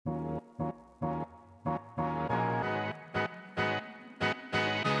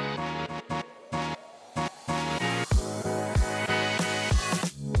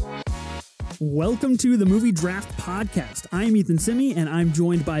Welcome to the Movie Draft Podcast. I'm Ethan Simi, and I'm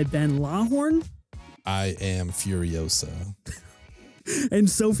joined by Ben Lawhorn. I am Furiosa. And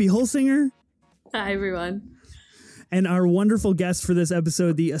Sophie Hulsinger. Hi, everyone. And our wonderful guest for this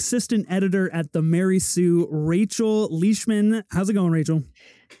episode, the assistant editor at the Mary Sue, Rachel Leishman. How's it going, Rachel?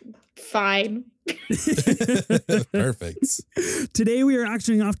 Fine. Perfect. Today we are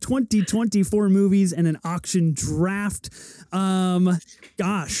auctioning off 2024 movies and an auction draft.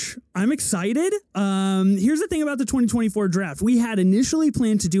 Gosh, I'm excited. Here's the thing about the 2024 draft. We had initially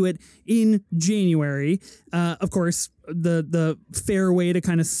planned to do it in January. Of course, the fair way to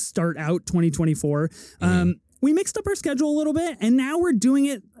kind of start out 2024. We mixed up our schedule a little bit, and now we're doing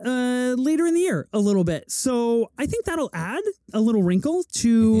it later in the year a little bit. So I think that'll add a little wrinkle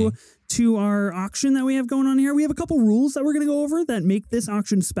to our auction that we have going on here. We have a couple rules that we're going to go over that make this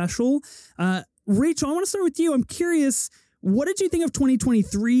auction special. Rachel, I want to start with you. I'm curious, what did you think of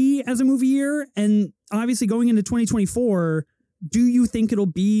 2023 as a movie year? And obviously going into 2024, do you think it'll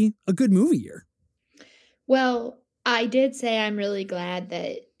be a good movie year? Well, I did say I'm really glad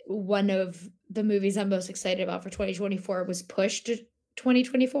that one of the movies I'm most excited about for 2024 was pushed to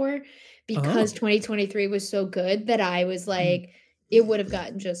 2024 because 2023 was so good that I was like, it would have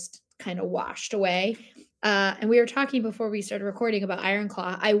gotten just kind of washed away. And we were talking before we started recording about Iron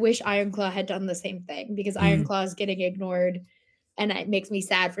Claw. I wish Iron Claw had done the same thing because Iron Claw is getting ignored, and it makes me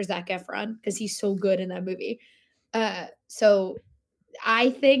sad for Zac Efron because he's so good in that movie. So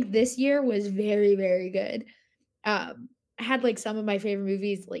I think this year was very, very good. I had like some of my favorite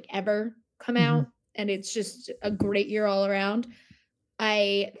movies like ever come out, and it's just a great year all around.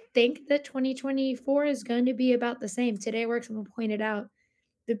 I think that 2024 is going to be about the same. Today Works pointed out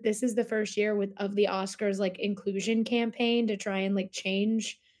that this is the first year of the Oscars like inclusion campaign to try and like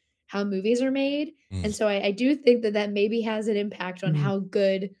change how movies are made. And so I do think that maybe has an impact on how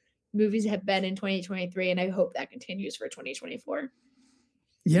good movies have been in 2023, and I hope that continues for 2024.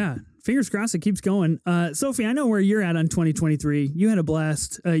 Yeah, fingers crossed it keeps going. Sophie, I know where you're at on 2023. You had a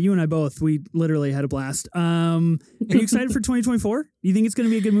blast. You and I both. We literally had a blast. Are you excited for 2024? You think it's going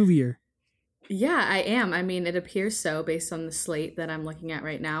to be a good movie year? Yeah, I am. I mean, it appears so based on the slate that I'm looking at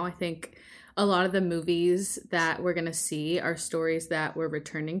right now. I think a lot of the movies that we're going to see are stories that we're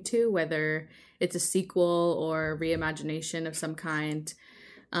returning to, whether it's a sequel or reimagination of some kind.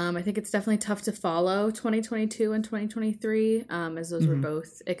 I think it's definitely tough to follow 2022 and 2023, as those were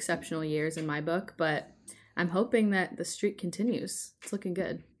both exceptional years in my book. But I'm hoping that the streak continues. It's looking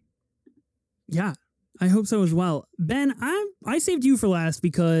good. Yeah, I hope so as well. Ben, I saved you for last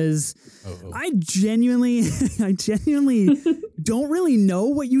because I genuinely don't really know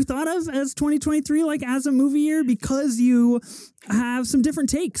what you thought of as 2023, like as a movie year, because you have some different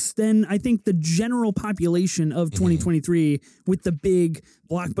takes than I think the general population of 2023 with the big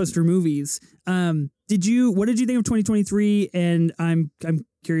blockbuster movies. What did you think of 2023? And I'm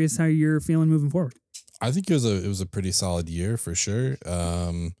curious how you're feeling moving forward. I think it was a pretty solid year for sure.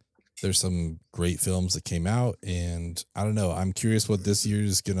 There's some great films that came out, and I don't know. I'm curious what this year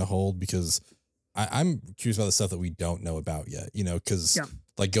is going to hold because I'm curious about the stuff that we don't know about yet, because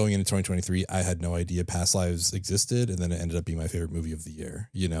like going into 2023, I had no idea Past Lives existed, and then it ended up being my favorite movie of the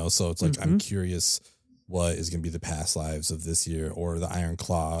year, so it's like, I'm curious what is going to be the Past Lives of this year or the Iron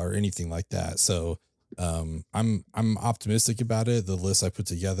Claw or anything like that. So I'm optimistic about it. The list I put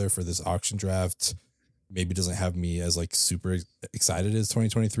together for this auction draft maybe doesn't have me as like super excited as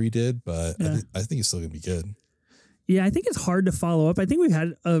 2023 did, but I think it's still gonna be good. Yeah, I think it's hard to follow up. I think we've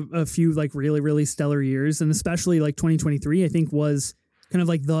had a few like really, really stellar years, and especially like 2023, I think was kind of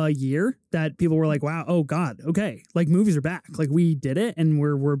like the year that people were like, wow, oh God, okay, like movies are back. Like we did it and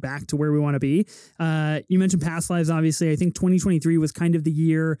we're back to where we want to be. You mentioned Past Lives, obviously. I think 2023 was kind of the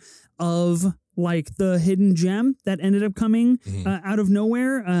year of like the hidden gem that ended up coming out of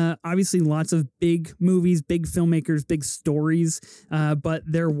nowhere. Obviously lots of big movies, big filmmakers, big stories. But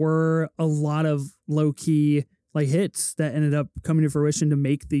there were a lot of low key like hits that ended up coming to fruition to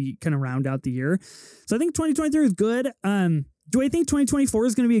make the kind of round out the year. So I think 2023 is good. Do I think 2024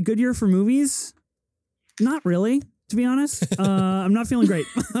 is going to be a good year for movies? Not really, to be honest. I'm not feeling great.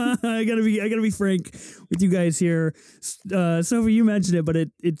 I gotta be frank with you guys here. Sophie, you mentioned it, but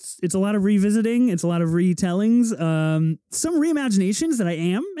it's a lot of revisiting. It's a lot of retellings. Some reimaginations that I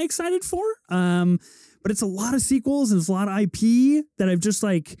am excited for. But it's a lot of sequels and it's a lot of IP that I've just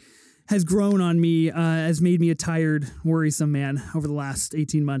like has grown on me, has made me a tired, worrisome man over the last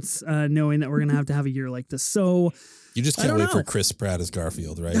 18 months, knowing that we're going to have a year like this. So you just can't wait for Chris Pratt as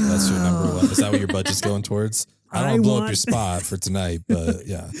Garfield, right? That's your number one. Is that what your budget's going towards? I don't want to blow up your spot for tonight, but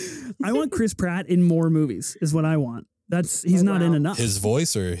yeah. I want Chris Pratt in more movies is what I want. He's not in wow. enough. His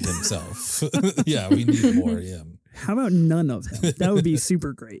voice or himself? Yeah, we need more him. How about none of him? That would be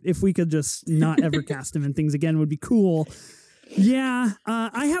super great. If we could just not ever cast him in things again, would be cool. Yeah,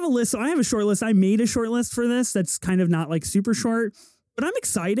 I have a list. So I have a short list. I made a short list for this that's kind of not like super short, but I'm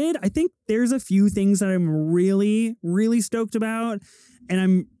excited. I think there's a few things that I'm really, really stoked about,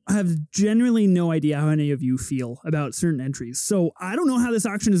 and I have genuinely no idea how any of you feel about certain entries. So I don't know how this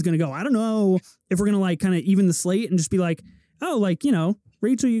auction is going to go. I don't know if we're going to like kind of even the slate and just be like, oh, like, you know,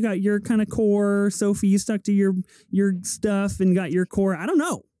 Rachel, you got your kind of core. Sophie, you stuck to your stuff and got your core. I don't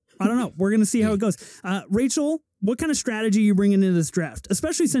know. We're going to see how it goes. Rachel, what kind of strategy are you bringing into this draft?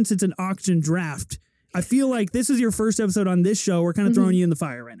 Especially since it's an auction draft. I feel like this is your first episode on this show. We're kind of throwing you in the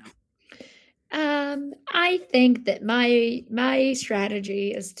fire right now. I think that my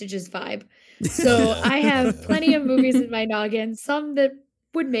strategy is to just vibe. So I have plenty of movies in my noggin, some that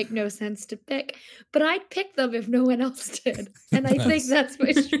would make no sense to pick, but I'd pick them if no one else did. And I think that's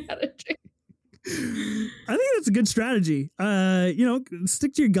my strategy. I think that's a good strategy. You know,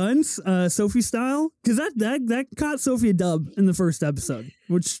 stick to your guns, Sophie style, because that caught Sophie a dub in the first episode,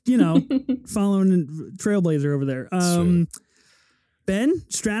 which, you know, following Trailblazer over there. Ben,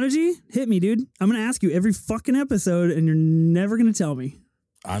 strategy, hit me, dude. I'm gonna ask you every fucking episode, and you're never gonna tell me.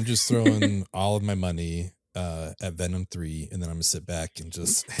 I'm just throwing all of my money at Venom 3, and then I'm gonna sit back and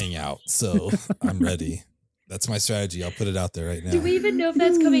just hang out. So I'm ready. That's my strategy. I'll put it out there right now. Do we even know if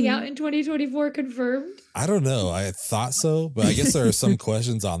that's coming out in 2024 confirmed? I don't know. I thought so, but I guess there are some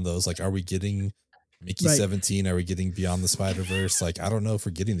questions on those. Like, are we getting Mickey 17? Are we getting Beyond the Spider-Verse? Like, I don't know if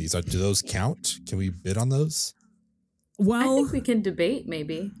we're getting these. Do those count? Can we bid on those? Well, I think we can debate,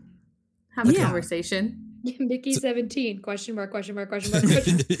 maybe. Have a conversation. Mickey 17, question mark. Yeah.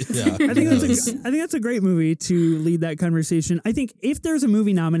 I think that's a great movie to lead that conversation. I think if there's a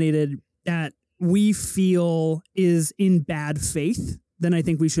movie nominated that we feel is in bad faith, then I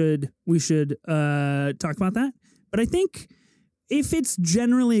think we should talk about that. But I think if it's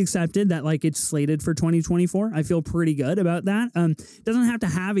generally accepted that like it's slated for 2024, I feel pretty good about that. It doesn't have to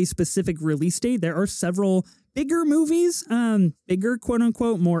have a specific release date. There are several bigger movies, bigger quote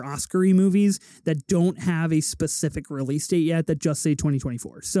unquote, more Oscar-y movies that don't have a specific release date yet that just say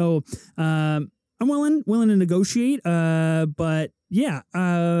 2024. So I'm willing to negotiate. But yeah,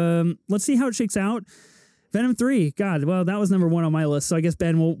 let's see how it shakes out. Venom 3, God, well, that was number one on my list. So I guess,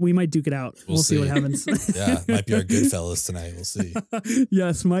 Ben, we might duke it out. We'll see what happens. Yeah, might be our Goodfellas tonight. We'll see.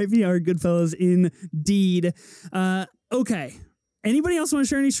 Yes, might be our Goodfellas indeed. Okay. Anybody else want to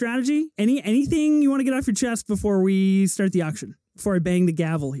share any strategy? Anything you want to get off your chest before we start the auction? Before I bang the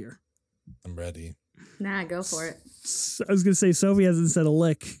gavel here? I'm ready. Nah, go for it. I was going to say, Sophie hasn't said a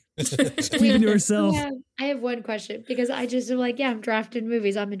lick. Keeping to herself. Yeah, I have one question because I just am like, yeah, I'm drafting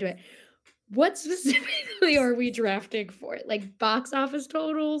movies. I'm into it. What specifically are we drafting for? Like box office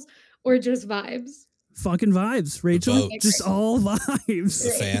totals or just vibes? Fucking vibes, Rachel. Just all vibes. The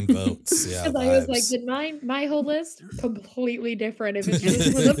fan votes. Yeah. Because I was like, did my whole list completely different if it's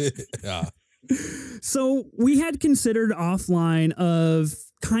just for them? Yeah. So we had considered offline of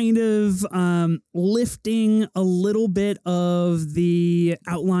kind of lifting a little bit of the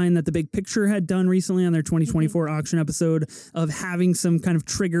outline that the Big Picture had done recently on their 2024 auction episode of having some kind of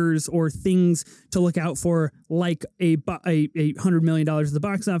triggers or things to look out for, like a $100 million at the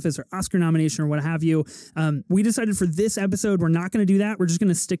box office or Oscar nomination or what have you. We decided for this episode, we're not going to do that. We're just going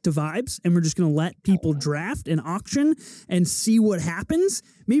to stick to vibes, and we're just going to let people draft and auction and see what happens.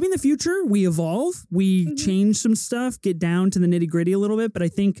 Maybe in the future we evolve, we change some stuff, get down to the nitty gritty a little bit, but I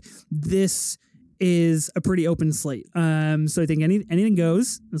think this is a pretty open slate. So I think anything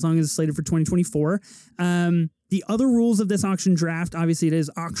goes as long as it's slated for 2024. The other rules of this auction draft, obviously it is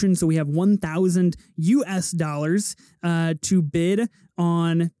auction, so we have $1,000 US to bid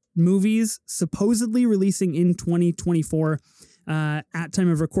on movies supposedly releasing in 2024 at time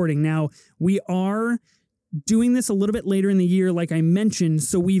of recording. Now, we are doing this a little bit later in the year, like I mentioned,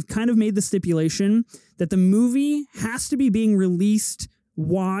 so we've kind of made the stipulation that the movie has to be being released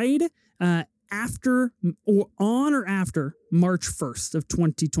wide after or on or after March 1st of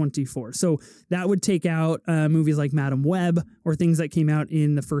 2024. So that would take out movies like Madam Web or things that came out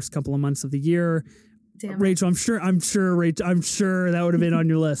in the first couple of months of the year. Rachel, I'm sure that would have been on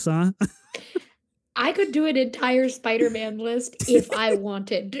your list, huh? I could do an entire Spider-Man list if I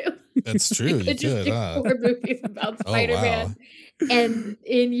wanted to. That's true. You could just do 4 movies about Spider-Man and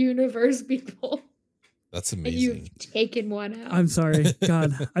in-universe people. That's And amazing. you've taken one out. I'm sorry.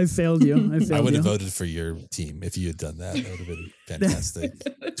 God, I failed you. I would have you. voted for your team if you had done that. That would have been fantastic.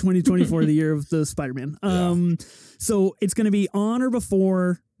 2024, the year of the Spider-Man. So it's going to be on or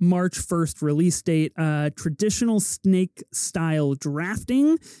before March 1st release date, traditional snake style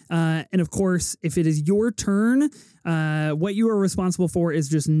drafting. And of course, if it is your turn, what you are responsible for is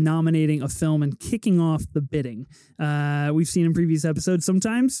just nominating a film and kicking off the bidding. We've seen in previous episodes,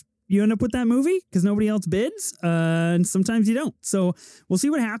 sometimes you end up with that movie because nobody else bids, and sometimes you don't. So we'll see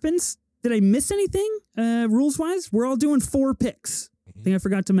what happens. Did I miss anything rules-wise? We're all doing 4 picks. I think I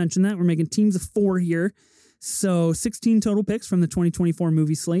forgot to mention that. We're making teams of 4 here. So 16 total picks from the 2024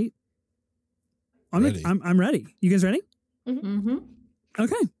 movie slate. I'm ready. You guys ready? Mm-hmm.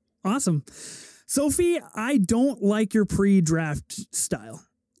 Okay, awesome. Sophie, I don't like your pre-draft style.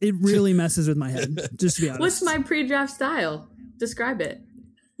 It really messes with my head, just to be honest. What's my pre-draft style? Describe it.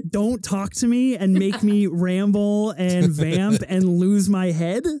 Don't talk to me and make me ramble and vamp and lose my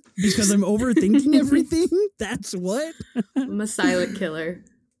head because I'm overthinking everything. That's what? I'm a silent killer.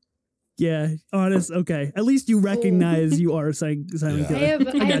 Yeah, honest. Okay, at least you recognize you are silent killer.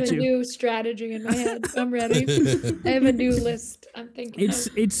 I have a new strategy in my head. I'm ready. I have a new list. I'm thinking.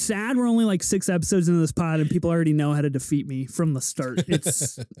 It's sad. We're only like 6 episodes into this pod, and people already know how to defeat me from the start.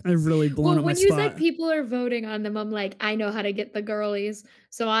 I've really blown up my spot. When you said people are voting on them, I'm like, I know how to get the girlies,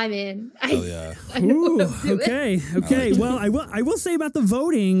 so I'm in. Oh yeah. Okay. Well, I will say about the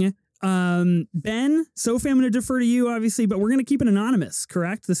voting. Ben, Sophie, I'm going to defer to you, obviously, but we're going to keep it anonymous,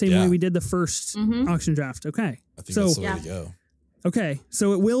 correct? The same way we did the first auction draft. Okay. I think that's the way to go. Okay.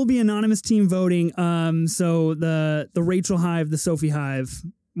 So it will be anonymous team voting. So the Rachel Hive, the Sophie Hive,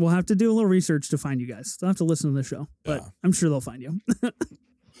 we'll have to do a little research to find you guys. They'll have to listen to the show, but I'm sure they'll find you.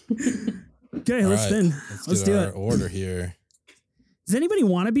 Okay, let's spin. Let's do it. Order here. Does anybody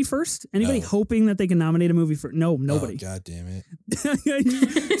want to be first? Anybody hoping that they can nominate a movie for? No, nobody. Oh, God damn it.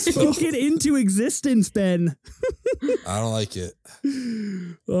 Spoke it into existence, Ben. I don't like it.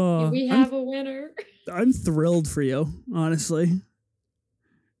 We have a winner. I'm thrilled for you, honestly.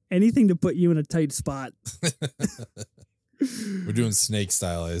 Anything to put you in a tight spot. We're doing snake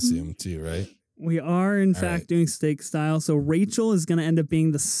style, I assume, too, right? We are, in fact, doing snake style. So Rachel is going to end up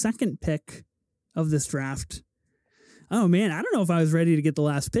being the second pick of this draft. Oh, man, I don't know if I was ready to get the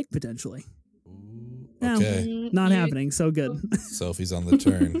last pick, potentially. Okay. No, not happening. So good. Sophie's on the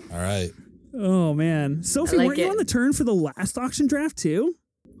turn. All right. Oh, man. Sophie, weren't you on the turn for the last auction draft, too?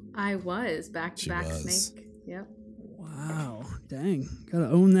 I was. Back-to-back snake. Yep. Wow. Dang. Gotta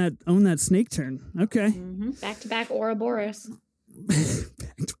own that snake turn. Okay. Mm-hmm. Back-to-back Ouroboros.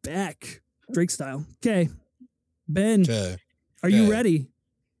 Back-to-back. Drake style. Okay. Ben, are you ready?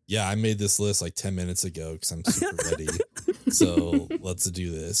 Yeah, I made this list like 10 minutes ago because I'm super ready. So let's do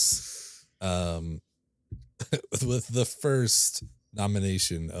this. With the first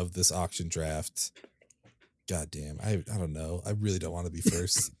nomination of this auction draft. God damn, I don't know. I really don't want to be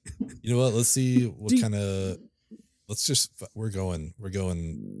first. You know what? Let's see what kind of. Let's just. We're going.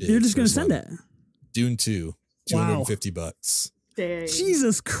 You're just gonna send it. Dune 2, $250. Dang.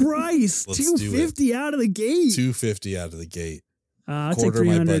 Jesus Christ! $250 out of the gate. $250 out of the gate. I'll Quarter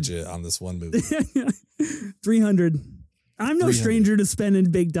take my budget on this one movie. $300. I'm no stranger to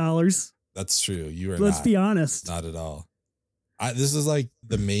spending big dollars. That's true. You are. Let's be honest. Not at all. This is like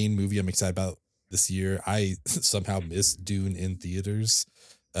the main movie I'm excited about this year. I somehow missed Dune in theaters.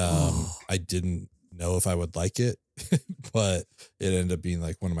 I didn't know if I would like it, but it ended up being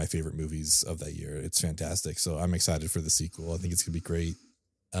like one of my favorite movies of that year. It's fantastic. So I'm excited for the sequel. I think it's gonna be great.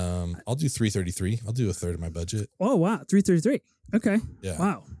 I'll do $333. I'll do a third of my budget. Oh wow, $333. Okay. Yeah.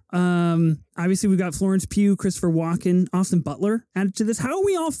 Wow. Obviously we've got Florence Pugh, Christopher Walken, Austin Butler added to this. How are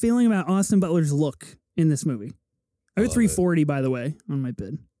we all feeling about Austin Butler's look in this movie? I got $340 by the way on my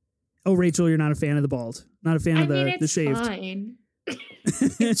bid. Oh, Rachel, you're not a fan of the bald. Not a fan of the shaved. Fine.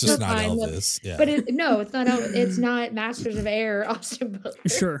 It's just not Elvis. Yeah. But it's not Elvis. It's not Masters of Air Austin Butler.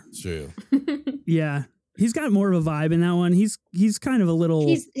 Sure. It's true. Yeah. He's got more of a vibe in that one. He's kind of a little.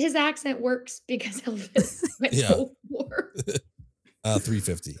 His accent works because Elvis went to war.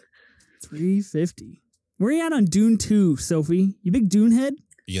 $350. $350. Where are you at on Dune 2, Sophie? You big Dune head?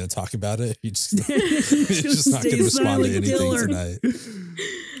 You gonna talk about it? You just you're just not gonna respond to anything tonight.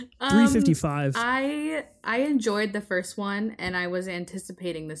 $355. I enjoyed the first one and I was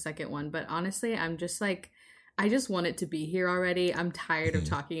anticipating the second one, but honestly, I'm just like, I just want it to be here already. I'm tired of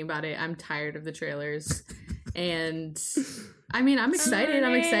talking about it. I'm tired of the trailers. And I mean, I'm excited.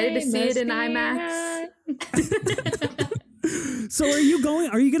 I'm excited to see it in IMAX. So are you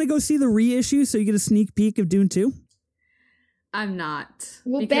going to go see the reissue so you get a sneak peek of Dune 2? I'm not.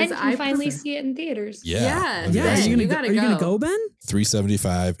 Well, because Ben can finally prefer- see it in theaters. Yeah. Yeah, That'd be Ben, awesome. you gotta are you gonna go. go, Ben?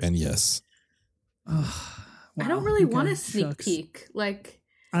 375 and yes. I don't really want a sneak peek. Like,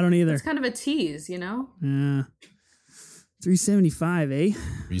 I don't either. it's kind of a tease, you know? Yeah. 375, eh?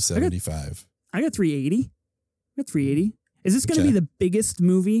 375. I got 380. I got 380. Is this going to Okay. be the biggest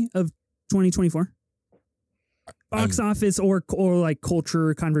movie of 2024? Box office or like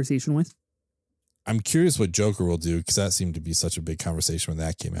culture conversation with? I'm curious what Joker will do because that seemed to be such a big conversation when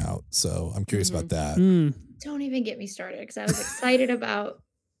that came out. So I'm curious about that. Don't even get me started because I was excited about.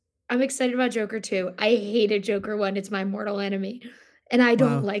 I'm excited about Joker 2. I hated Joker 1. It's my mortal enemy, and I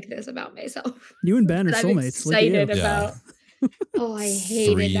don't Wow. like this about myself. You and Ben are But I'm soulmates. Look at you. excited about. Oh, I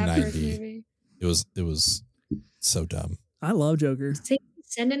hated that first 390. movie. It was so dumb. I love Joker.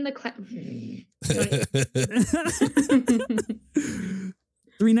 Send in the clap.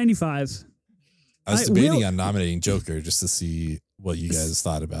 395. I was debating Will- on nominating Joker just to see what you guys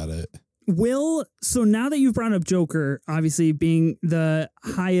thought about it. So now that you've brought up Joker, obviously being the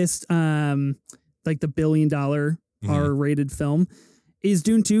highest, like the $1 billion R-rated film, is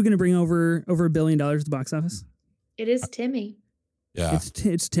Dune 2 going to bring over $1 billion at the box office? It is Timmy. Yeah.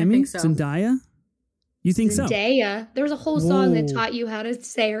 It's Timmy? think so. Zendaya? You think so? Zendaya. There was a whole song that Whoa. taught you how to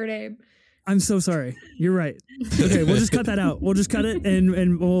say her name. I'm so sorry. You're right. Okay, we'll just cut that out. We'll just cut it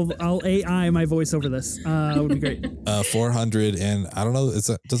and I'll AI my voice over this. It would be great. 400 and I don't know, it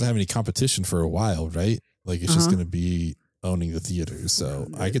doesn't have any competition for a while, right? Like it's just Uh-huh. going to be owning the theaters. So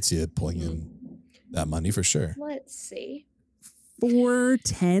I could see it pulling in that money for sure. Let's see.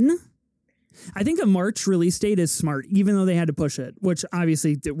 410. I think a March release date is smart, even though they had to push it, which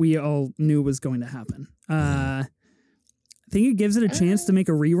obviously we all knew was going to happen. I think it gives it a chance to make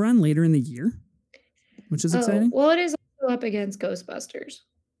a rerun later in the year, which is exciting. Well, it is also up against Ghostbusters.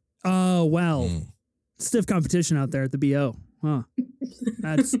 Oh, well, Mm. stiff competition out there at the BO. Huh.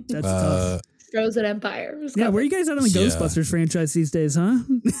 That's tough. Frozen Empire. was Yeah, coming. where are you guys at on the Yeah. Ghostbusters franchise these days, huh?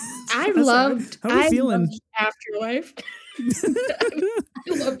 I That's- loved. How are we I feeling? loved Afterlife.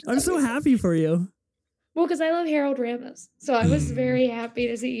 I loved I'm so that. happy for you. Well, because I love Harold Ramis, so I was very happy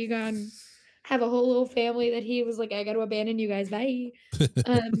to see Egon have a whole little family that he was like, I got to abandon you guys. Bye.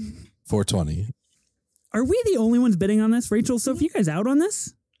 420. Are we the only ones bidding on this? Rachel, Sophie, you guys out on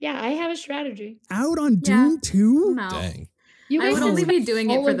this? Yeah, I have a strategy. Out on Yeah. Dune 2? No. Dang. You I guys would can only spend be doing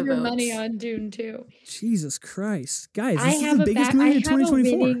it all for of the your votes. money on Dune 2. Jesus Christ. Guys, I this is have the a biggest I movie of have a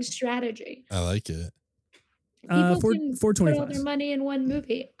 2024. winning strategy. I like it. People can put all 425. their money in one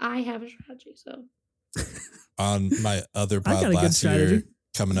movie. I have a strategy, so On my other I got pod a good last year, strategy.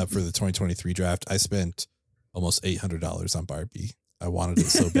 coming up for the 2023 draft, I spent almost $800 on Barbie. I wanted it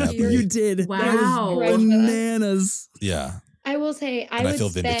so badly. You did. Wow. That is bananas. Yeah. I will say I And I would feel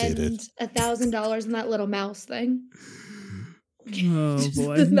spend vindicated. $1,000 on that little mouse thing. Oh, Just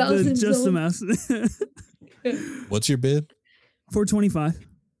boy. the mouse and Just the soul. mouse. What's your bid? 425.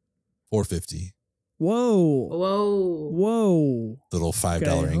 450. Whoa. Whoa. Whoa. Little $5 Okay,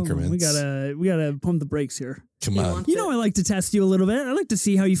 hold on. increments. We gotta pump the brakes here. Come You on. want You know I like to test you a little bit. I like to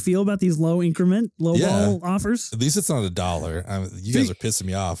see how you feel about these low ball Yeah. offers. At least it's not $1. You guys are pissing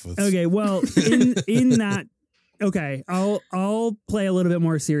me off. With, Okay, well, in that, okay, I'll play a little bit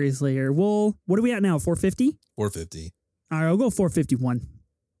more seriously here. What are we at now? 450? 450. All right, I'll go 451.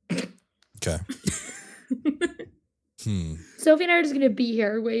 Okay. Sophie and I are just gonna be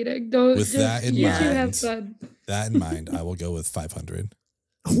here waiting. Don't With just, that in you two mind. have fun. That in mind, I will go with 500.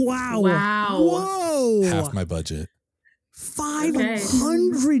 Wow! Wow. Whoa! Half my budget.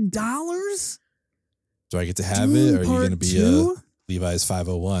 $500? Do I get to have Dune it, or are you Part going to be Two? Levi's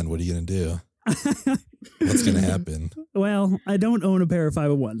 501? What are you going to do? What's going to happen? Well, I don't own a pair of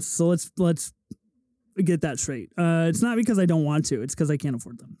 501s, so let's get that straight. It's not because I don't want to; it's because I can't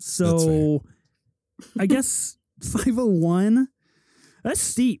afford them. So, I guess 501. That's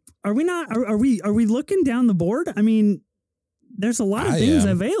steep. Are we not? Are we looking down the board? I mean, there's a lot of I things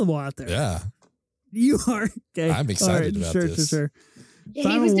am. available out there. Yeah. You are. Okay. I'm excited about sure, this. Sure. Yeah,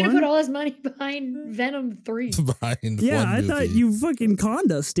 he was gonna 501? put all his money behind Venom 3. Behind Yeah, one I movie. thought you fucking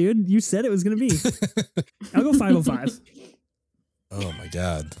conned us, dude. You said it was gonna be. I'll go 505. Oh my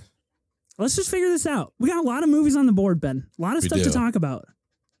God. Let's just figure this out. We got a lot of movies on the board, Ben. A lot of We stuff to do. talk about.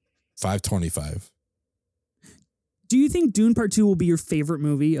 525. Do you think Dune Part 2 will be your favorite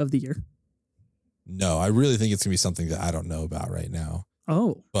movie of the year? No, I really think it's going to be something that I don't know about right now,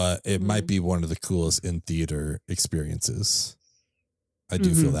 Oh. but it might be one of the coolest in theater experiences. I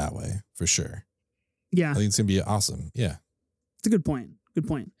do feel that way for sure. Yeah, I think it's going to be awesome. Yeah. it's a good point. Good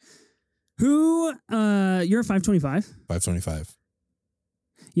point. Who, you're at 525? 525.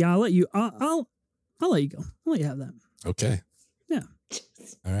 Yeah, I'll let you, I'll let you go. I'll let you have that. Okay.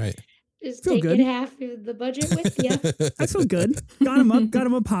 All right. Just Feel taking good. half of the budget with you. I feel good. Got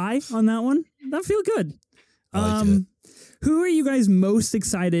him up high on that one. That feel good. I like it. Who are you guys most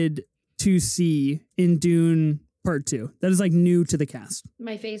excited to see in Dune Part 2? That is like new to the cast.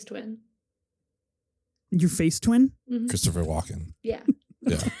 My face twin. Your face twin? Mhm. Christopher Walken. Yeah.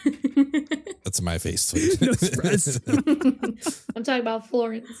 Yeah. That's my face tweet. No stress. I'm talking about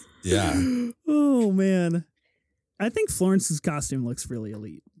Florence. Yeah. Oh man. I think Florence's costume looks really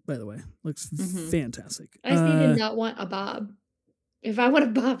elite, by the way. Looks fantastic. I just need to not want a bob. If I want a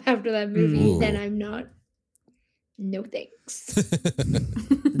bob after that movie, Ooh. then I'm not. No thanks.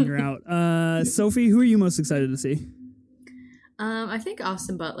 Then you're out. Sophie, who are you most excited to see? I think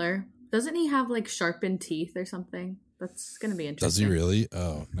Austin Butler. Doesn't he have like sharpened teeth or something? That's gonna be Does interesting. he really?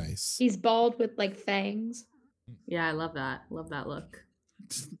 Oh, nice. He's bald with like fangs. Yeah, I love that. Love that look.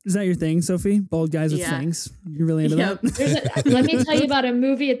 Is that your thing, Sophie? Bald guys with Yeah. fangs? You're really into Yep. that? Let me tell you about a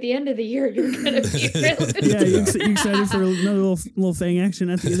movie at the end of the year. You're gonna be really. Yeah, you excited for another little fang action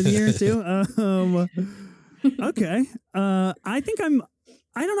at the end of the year too? Okay.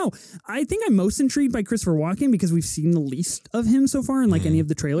 I don't know. I think I'm most intrigued by Christopher Walken because we've seen the least of him so far in like any of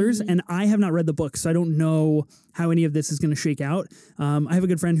the trailers, and I have not read the books, so I don't know how any of this is going to shake out. I have a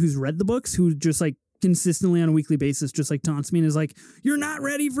good friend who's read the books who just like consistently on a weekly basis just like taunts me and is like, "You're not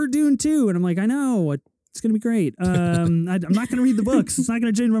ready for Dune 2," and I'm like, "I know. It's going to be great. I'm not going to read the books. It's not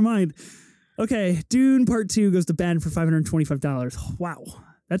going to change my mind." Okay, Dune Part 2 goes to Ben for $525. Wow,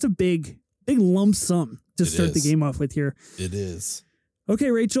 that's a big lump sum to start the game off with here. It is. Okay,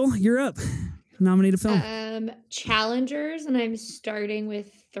 Rachel, you're up. Nominate a film. Challengers, and I'm starting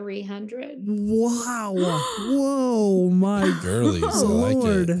with 300. Wow. Whoa, my Girlies, I like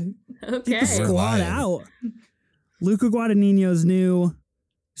Lord. it. Get the Okay. squad lying. out. Luca Guadagnino's new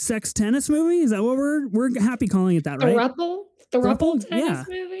sex tennis movie? Is that what we're happy calling it that, right? Thruple Thruple? tennis Yeah.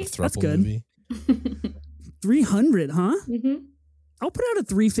 movie. The That's throuple good. movie. 300, huh? Mm-hmm. I'll put out a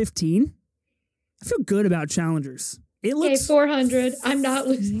 315. I feel good about Challengers. It Okay, looks 400. I'm not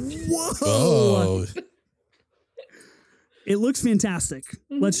losing. Whoa. Oh, It looks fantastic.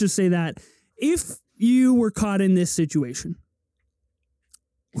 Mhm. Let's just say that. If you were caught in this situation,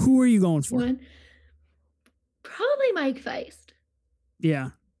 who are you going for? One. Probably Mike Feist. Yeah,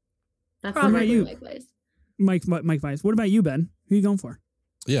 That's about Probably you? Mike Feist. Mike Weiss. What about you, Ben? Who are you going for?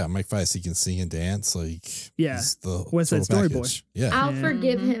 yeah. Mike Feist, he can sing and dance. Like, Yeah. he's the West Side total Story package. Yeah. I'll Yeah.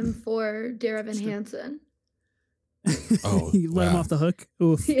 forgive Mhm. him for Dear Evan Hansen. Oh, You let him wow. off the hook.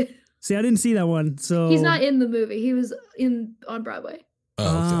 Oof. See, I didn't see that one. So He's not in the movie. He was on Broadway.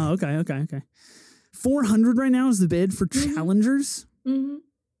 Oh, okay. Okay. 400 right now is the bid for Mhm. Challengers. Mm-hmm.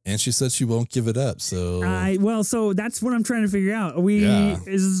 And she said she won't give it up. So So that's what I'm trying to figure out. Are we Yeah.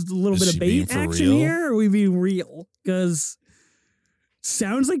 is this a little Is bit she of being bait for action real? here? Or are we being real? Because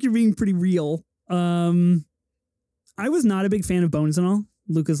sounds like you're being pretty real. I was not a big fan of Bones and All,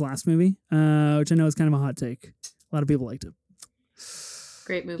 Luca's last movie, which I know is kind of a hot take. A lot of people liked it.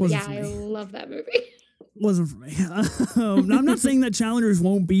 Great movie. Wasn't Yeah, for I me. love that movie. Wasn't for me. I'm not saying that Challengers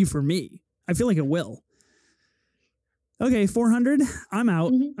won't be for me. I feel like it will. Okay, 400. I'm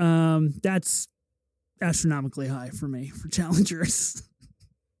out. Mhm. That's astronomically high for me for Challengers.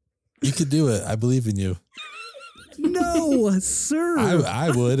 you could do it. I believe in you. No, sir. I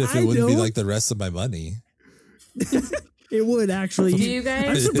would if I it wouldn't be don't. like the rest of my money. It would actually. Do you guys-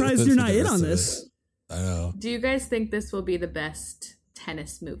 I'm surprised For you're the not in rest on of it. this. I know. Do you guys think this will be the best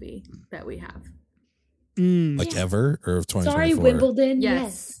tennis movie that we have? Like ever or of 2024? Sorry, Wimbledon.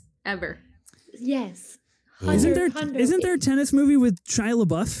 Yes. Ever. Yes. Ooh. Isn't 100. there a tennis movie with Shia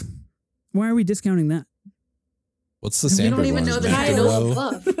LaBeouf? Why are we discounting that? What's the We Sandberg don't even one? know the Nick title. Thurlow?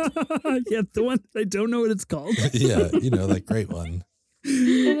 Love. Yeah, the one I don't know what it's called. Yeah, that great one. And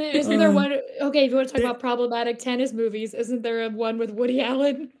then isn't there Um, one? Okay, if you want to talk there- about problematic tennis movies, isn't there a one with Woody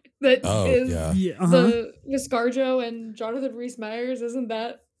Allen that is Oh, yeah. Yeah, the ScarJo and Jonathan Rhys Meyers? Isn't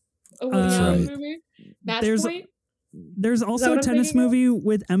that a Woody That's Allen right. movie? Match There's- Point. There's also what a I'm tennis thinking of? movie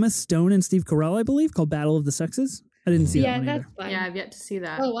with Emma Stone and Steve Carell, I believe, called Battle of the Sexes. I didn't see Yeah, that one that's either. fine. Yeah, I've yet to see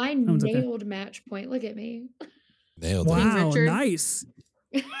that. Oh, I one's okay. nailed Match Point. Look at me. Nailed it. Wow, Richard. nice.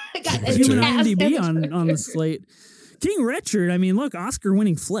 I got King the Human Richard. cast IMDb and on the slate. King Richard, I mean, look,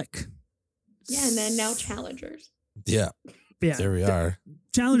 Oscar-winning flick. Yeah, and then now Challengers. Yeah, Yeah, there we are.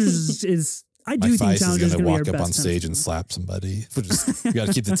 Challengers is I do Mike think Feist is Challengers is going to going to walk be our up on best stage tennis and movie. slap somebody. We got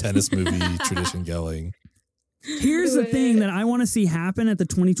to keep the tennis movie tradition going. Here's the thing that I want to see happen at the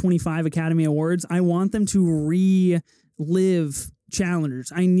 2025 Academy Awards. I want them to relive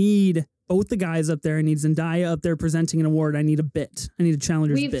Challengers. I need both the guys up there. I need Zendaya up there presenting an award. I need a bit. I need a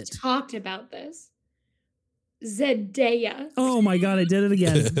Challengers We've bit. talked about this. Zendaya. Oh my God, I did it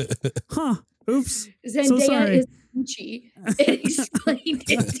again. Huh. Oops. Zendaya is Gucci. It explained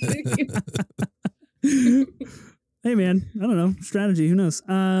it to you. Hey man, I don't know. Strategy, who knows?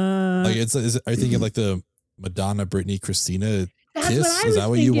 Like are you thinking like the Madonna, Britney, Christina That's kiss? what I Is was that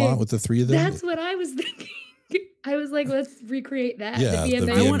what thinking. you want with the three of them? That's what I was thinking. I was like, let's recreate that. Yeah, the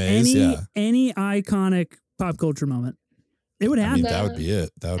the VMA. I want VMAs, any iconic pop culture moment. It would I happen. mean, that would be it.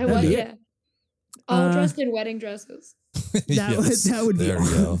 That I would want, be it. yeah. All dressed in wedding dresses. That would be There we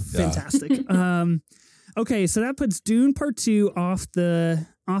go. fantastic. Okay, so that puts Dune Part 2 off the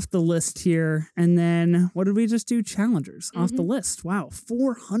list here, and then what did we just do? Challengers off the list. Wow,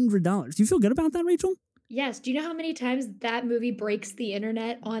 $400. Do you feel good about that, Rachel? Yes. Do you know how many times that movie breaks the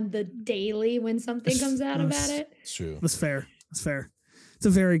internet on the daily when something comes out about it? It's true. That's fair. That's fair. It's a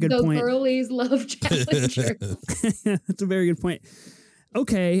very good The point. girlies love Challenger. That's a very good point.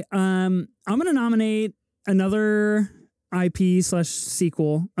 Okay, I'm gonna nominate another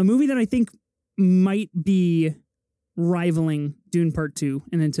IP/sequel, a movie that I think might be rivaling Dune Part 2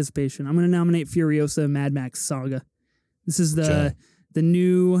 in anticipation. I'm gonna nominate Furiosa Mad Max Saga. This is the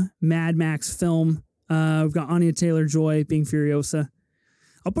new Mad Max film. We've got Anya Taylor-Joy being Furiosa.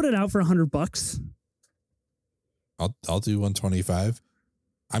 I'll put it out for $100. I'll do 125.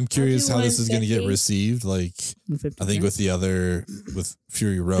 I'm curious how this is going to get 150. received. Like, 150, I think with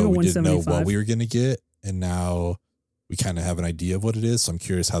Fury I'll Road, go we didn't know 175. what we were going to get, and now we kind of have an idea of what it is. So I'm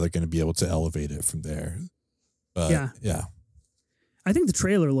curious how they're going to be able to elevate it from there. But yeah. I think the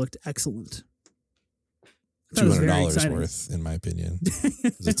trailer looked excellent. I thought it was very $200 exciting. worth, in my opinion.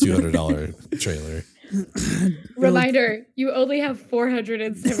 It's a $200 trailer. Reminder, you only have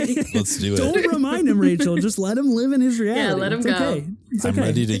 470. Let's do it. Don't remind him, Rachel. Just let him live in his reality. Yeah, let him It's go. okay. It's I'm okay.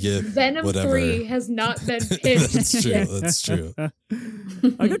 ready to get Venom whatever. 3 has not been pitched. That's true. That's true.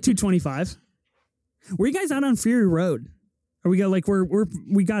 I got 225. Were you guys out on Fury Road? Are we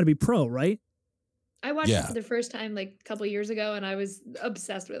we got to be pro, right? I watched Yeah. it for the first time like a couple years ago, and I was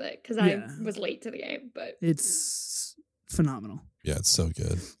obsessed with it because Yeah. I was late to the game. But It's phenomenal. Yeah, it's so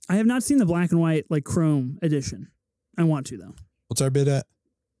good. I have not seen the black and white Chrome edition. I want to though. What's our bid at?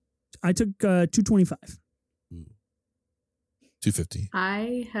 I took 225. 250.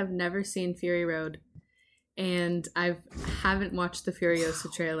 I have never seen Fury Road, and I haven't watched the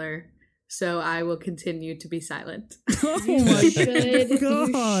Furiosa trailer, so I will continue to be silent. Oh you my should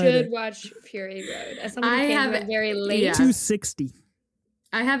God. watch Fury Road. As someone who I came have- to it very late, yeah. 260.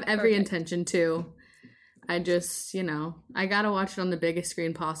 I have every Perfect. intention to. I just, I gotta watch it on the biggest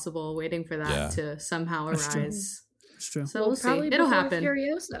screen possible, waiting for that Yeah. to somehow That's true. arise. It's true. So we'll see. probably It'll before happen.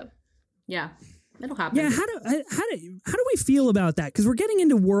 Furiosa. Yeah, it'll happen. Yeah, how do we feel about that? Because we're getting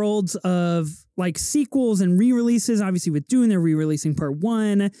into worlds of sequels and re-releases. Obviously, with Dune, they're re-releasing Part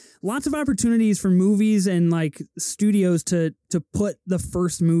 1. Lots of opportunities for movies and studios to put the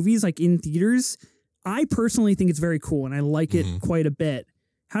first movies in theaters. I personally think it's very cool, and I like it quite a bit.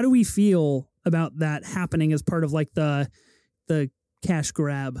 How do we feel about that happening as part of the cash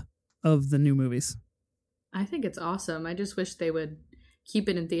grab of the new movies? I think it's awesome. I just wish they would keep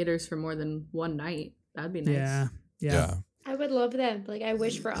it in theaters for more than one night. That'd be nice. Yeah. I would love them. I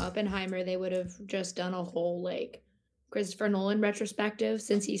wish for Oppenheimer they would have just done a whole Christopher Nolan retrospective,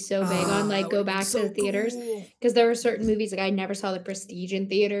 since he's so big on go back to the theaters. Because there were certain movies I never saw The Prestige in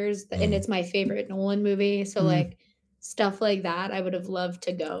theaters, and it's my favorite Nolan movie. So stuff like that, I would have loved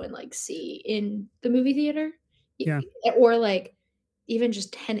to go and see in the movie theater. Yeah. Or even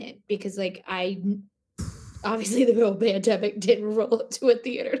just Tenet, because obviously the real pandemic didn't roll up to a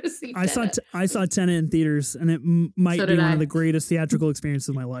theater to see Tenet. I saw Tenet in theaters, and it might So be did one I. of the greatest theatrical experiences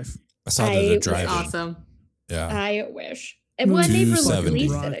of my life. I saw it at I a was drive-in. Awesome. Yeah. I wish. And when they released 270.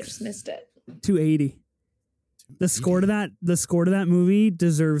 it, I just missed it. 280. The score to that movie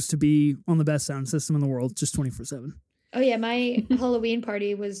deserves to be on the best sound system in the world, just 24/7. Oh yeah, my Halloween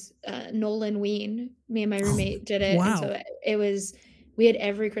party was Nolan Ween. Me and my roommate did it. wow. And so it was, we had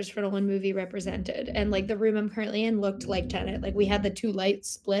every Christopher Nolan movie represented, and the room I'm currently in looked like Tenet. We had the two lights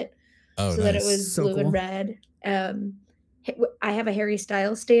split Oh, so that it was So blue cool. and red. I have a Harry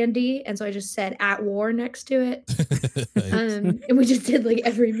Styles standee, and so I just said "At War" next to it. And we just did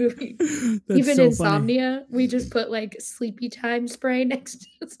every movie. That's Even so Insomnia, we just put sleepy time spray next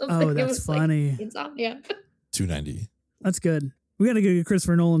to something. Funny. Oh, It that's was, funny. Insomnia. 290. That's good. We got to get a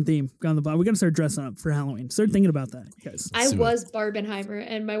Christopher Nolan theme on the bottom. We got to start dressing up for Halloween. Start thinking about that, guys. I do it. was Barbenheimer,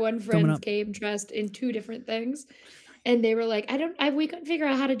 and my one Coming friend up. came dressed in two different things, and they were like, we couldn't figure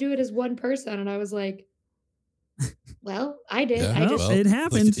out how to do it as one person," and I was like, "Well, I did. Yeah, I just well, it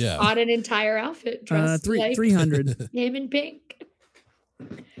happened. Yeah. bought an entire outfit dressed like 300. him in pink."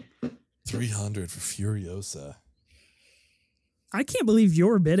 $300 for Furiosa. I can't believe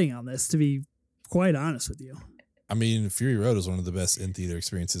you're bidding on this, to be quite honest with you. I mean, Fury Road is one of the best in-theater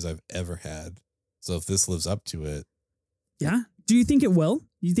experiences I've ever had. So if this lives up to it. Yeah. Do you think it will?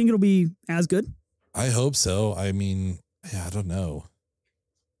 Do you think it'll be as good? I hope so. I mean, yeah, I don't know.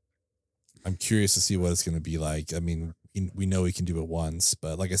 I'm curious to see what it's going to be like. I mean, we know he can do it once,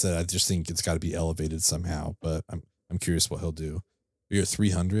 but like I said, I just think it's got to be elevated somehow. But I'm curious what he'll do. You're at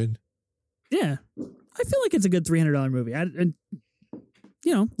 300. Yeah, I feel like it's a good $300 movie. And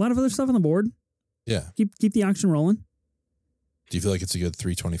a lot of other stuff on the board. Yeah, keep the auction rolling. Do you feel like it's a good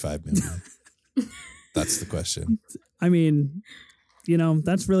 325 million? That's the question. I mean,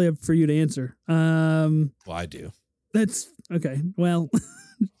 that's really up for you to answer. Well, I do. That's okay. Well,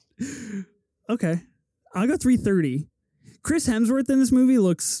 okay. I'll go 330. Chris Hemsworth in this movie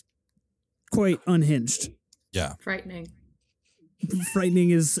looks quite unhinged. Yeah. Frightening.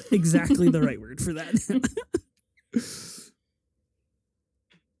 Frightening is exactly the right word for that.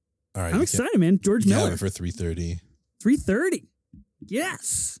 All right. I'm excited, man. George Miller. Have it for 330. 330.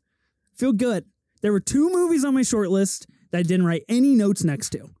 Yes. Feel good. There were 2 movies on my short list that I didn't write any notes next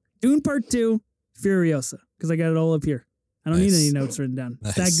to. Dune Part 2, Furiosa, because I got it all up here. I don't need any notes written down.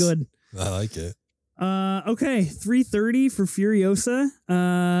 Nice. That good. I like it. Okay, 330 for Furiosa,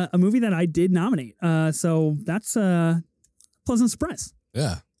 a movie that I did nominate. So that's a pleasant surprise.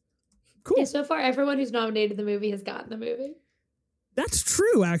 Yeah. Cool. Yeah, so far, everyone who's nominated the movie has gotten the movie. That's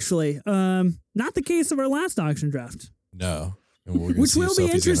true, actually. Not the case of our last auction draft. No. Which will be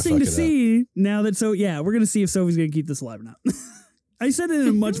interesting to see now that, we're going to see if Sophie's going to keep this alive or not. I said it in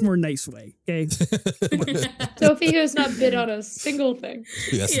a much more nice way, okay? Sophie has not bid on a single thing.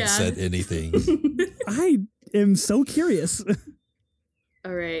 He hasn't said anything. I am so curious.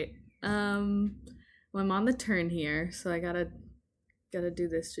 All right. Well, I'm on the turn here, so I gotta do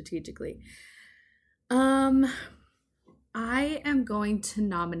this strategically. I am going to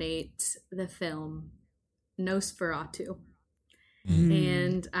nominate the film Nosferatu.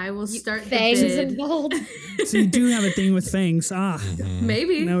 And I will start the bid. Involved. So you do have a thing with fangs.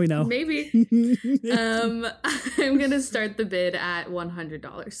 Maybe. Now we know. Maybe. I'm gonna start the bid at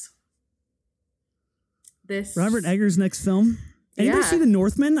 $100. This Robert Eggers' next film. Anybody see The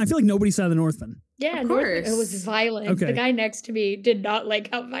Northman? I feel like nobody saw The Northman. Yeah, of course. It was violent. Okay. The guy next to me did not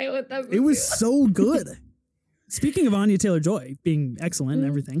like how violent that movie It was so good. Speaking of Anya Taylor-Joy being excellent and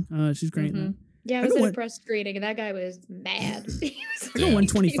everything, she's great in that. Yeah, I was at a press screening, and that guy was mad. I go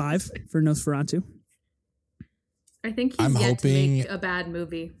 125 for Nosferatu. I think he's yet to make a bad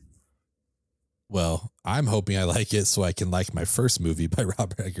movie. Well, I'm hoping I like it so I can like my first movie by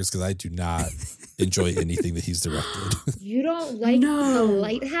Robert Eggers, because I do not enjoy anything that he's directed. You don't like The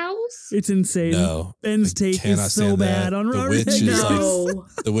Lighthouse? It's insane. No. Ben's take is so bad on Robert Eggers.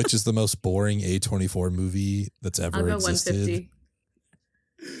 The Witch is the most boring A24 movie that's ever existed. 150.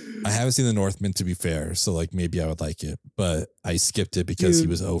 I haven't seen The Northman, to be fair, so maybe I would like it, but I skipped it because he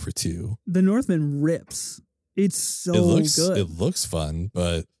was over 2. The Northman rips. It's so good. It looks fun,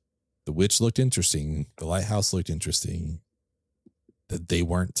 but The Witch looked interesting. The Lighthouse looked interesting. That they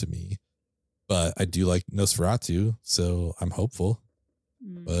weren't to me, but I do like Nosferatu, so I'm hopeful.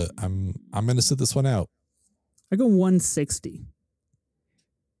 But I'm gonna sit this one out. I go 160.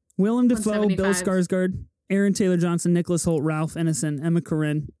 Willem Dafoe, Bill Skarsgård, Aaron Taylor Johnson, Nicholas Hoult, Ralph Ineson, Emma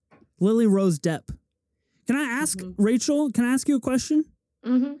Corrin, Lily Rose Depp. Can I ask, Rachel, can I ask you a question?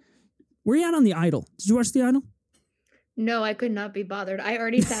 Mm-hmm. Where are you at on The Idol? Did you watch The Idol? No, I could not be bothered. I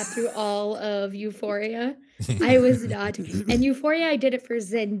already sat through all of Euphoria. I was not. And Euphoria, I did it for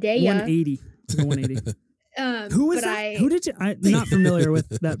Zendaya. 180. 180. Who was that? Who did you? I'm not familiar with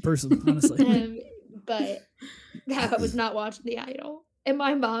that person, honestly. But I was not watching The Idol. And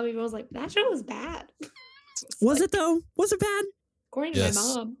my mom even was like, that show was bad. Was it though? Was it bad? According to my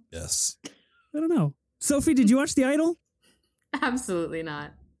mom. Yes. I don't know. Sophie, did you watch The Idol? Absolutely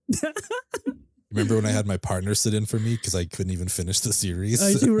not. Remember when I had my partner sit in for me because I couldn't even finish the series?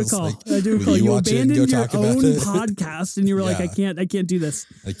 I do recall. You abandoned your own podcast and you were like, I can't do this.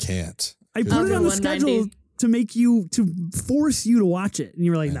 I can't. I put it on the schedule to force you to watch it. And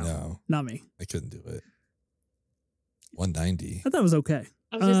you were like, no, not me. I couldn't do it. 190. I thought it was okay.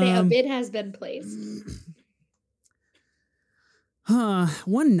 I was going to say, a bid has been placed.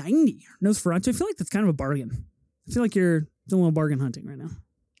 190. Nosferatu. I feel like that's kind of a bargain. I feel like you're doing a little bargain hunting right now.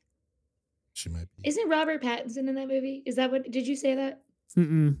 She might be. Isn't Robert Pattinson in that movie? Is that what? Did you say that?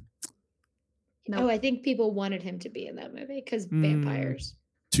 Mm-mm. No. Oh, I think people wanted him to be in that movie because vampires.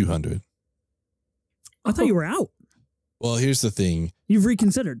 200. I thought you were out. Well, here's the thing. You've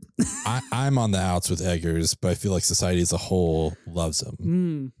reconsidered. I'm on the outs with Eggers, but I feel like society as a whole loves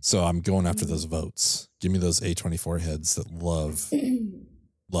him. So I'm going after those votes. Give me those A24 heads that love him.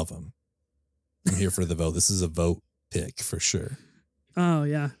 I'm here for the vote. This is a vote pick for sure. Oh,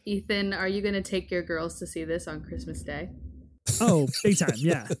 yeah. Ethan, are you going to take your girls to see this on Christmas Day? Oh, big time,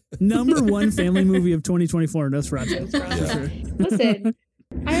 yeah. Number one family movie of 2024, Nosferatu. Yeah. Listen,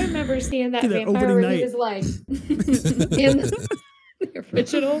 I remember seeing that That vampire opening where he was like in the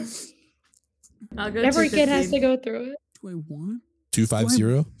original. I'll go Every kid 215. has to go through it. Do I want?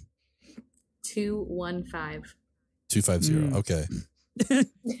 250? 215. 250. Okay.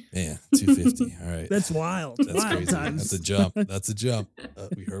 Yeah, 250. All right. That's wild. That's wild crazy. times. That's a jump. That's a jump.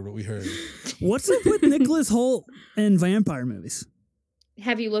 We heard what we heard. What's up with Nicholas Hoult and vampire movies?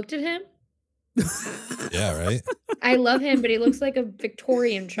 Have you looked at him? Yeah, right? I love him, but he looks like a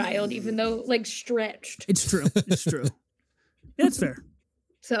Victorian child, even though like stretched. It's true. It's true. That's fair.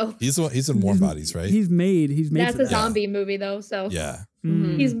 So He's in Warm Bodies, right? He's made. that's for a that. zombie movie though. So Yeah.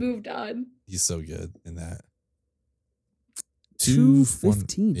 Mm. he's moved on. He's so good in that.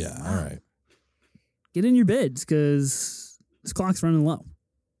 215. Yeah, Wow. all right. Get in your bids because this clock's running low.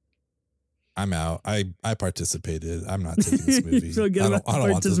 I'm out. I participated. I'm not taking this movie. Feel good I about don't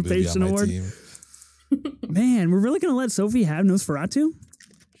want this movie on participation my award? team. Man, we're really gonna let Sophie have Nosferatu?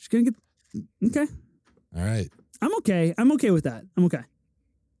 She's gonna get okay. All right. I'm okay. I'm okay with that. I'm okay.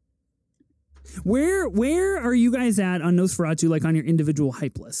 Where are you guys at on Nosferatu, like on your individual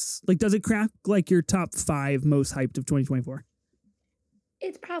hype lists? Like, does it crack like your top 5 most hyped of 2024?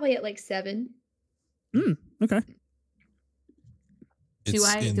 It's probably at like 7. Okay. Do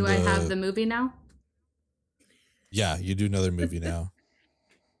I have the movie now? Yeah, you do another movie now.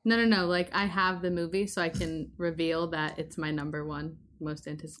 No. Like I have the movie, so I can reveal that it's my number one most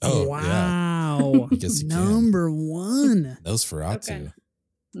anticipated. Oh, wow. I guess you can. Number 1. Nosferatu. Okay.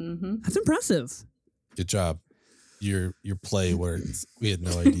 Mm-hmm. That's impressive. Good job. Your play works. We had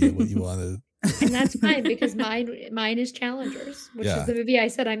no idea what you wanted. And that's fine because mine is Challengers, which Yeah. is the movie I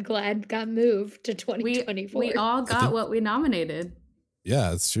said I'm glad got moved to 2024. We all got what we nominated.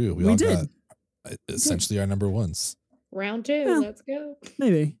 Yeah, it's true. We We all did. got essentially our number ones. Round 2, Yeah. let's go.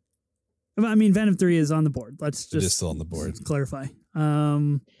 Maybe. I mean, Venom 3 is on the board. Let's It is just still on the board. clarify.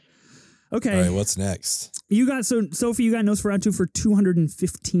 Okay. All right, what's next? You got, so Sophie, you got Nosferatu for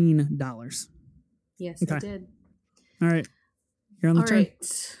 $215. Yes, Okay. I did. All right. You're on the All turn.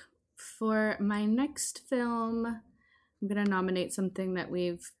 right. For my next film, I'm going to nominate something that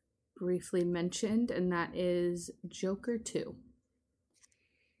we've briefly mentioned, and that is Joker 2.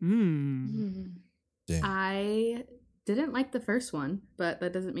 Mm. Damn. I didn't like the first one, but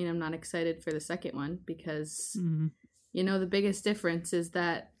that doesn't mean I'm not excited for the second one because, Mm. you know, the biggest difference is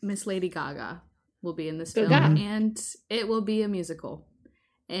that Miss Lady Gaga will be in this Gaga. film, and it will be a musical.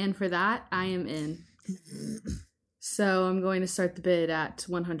 And for that, I am in. So I'm going to start the bid at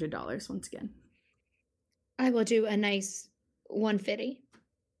 $100 once again. I will do a nice 150.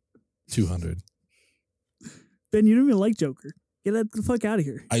 200. Ben, you don't even like Joker. Get that the fuck out of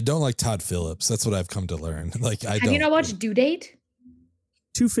here. I don't like Todd Phillips. That's what I've come to learn. Like I Have don't. you not watched Due Date?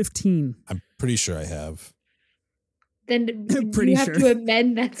 215. I'm pretty sure I have. Then Pretty you have sure. to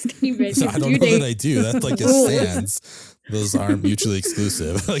amend that statement. So I don't Due know Date. that I do. That's like it Rules. stands. Those aren't mutually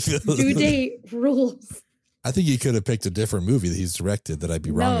exclusive. Like Due Date rules. I think he could have picked a different movie that he's directed that I'd be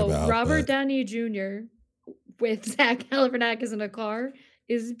wrong about. Robert but Downey Jr. with Zach Galifianakis in a car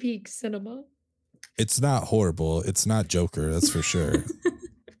is peak cinema. it's not horrible. It's not Joker, that's for sure.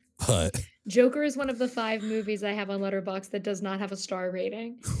 But Joker is one of the 5 movies I have on Letterboxd that does not have a star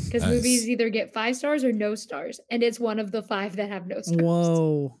rating because Nice. movies either get 5 stars or no stars, and it's one of the 5 that have no stars.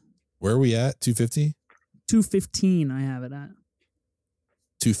 Whoa. where are we at? 250? 215 I have it at.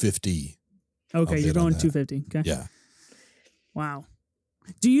 250. Okay, I'll you're bid on going that. 250. Okay. Yeah. Wow.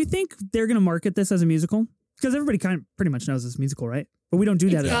 Do you think they're going to market this as a musical? Because everybody kind of pretty much knows it's a musical, right? But we don't do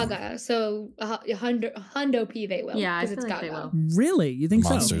that It's at all. Gaga, so Hundo P they will. Yeah, I 'cause feel it's like they Gaga. will. Really? You think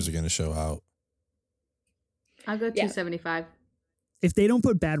Monsters so? are going to show out. I'll go Yeah. 275. If they don't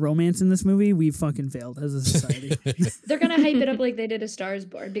put Bad Romance in this movie, we've fucking failed as a society. They're gonna hype it up like they did A Star Is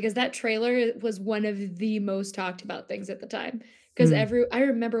Born because that trailer was one of the most talked about things at the time. Because I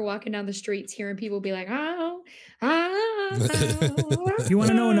remember walking down the streets hearing people be like, "Oh, You want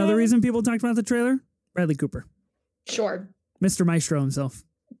to know another reason people talked about the trailer? Bradley Cooper, Sure, Mr. Maestro himself.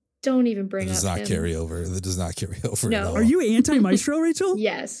 don't even That bring up does not him. carry over. That does not carry over No. at all. Are you anti-Maestro, Rachel?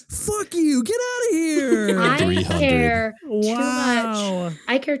 Yes, Fuck you. Get out of here. I 300. care too Wow. much.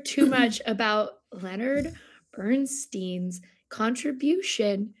 I care too much about Leonard Bernstein's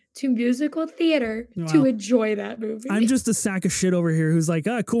contribution to musical theater Wow. to enjoy that movie. I'm just a sack of shit over here who's like,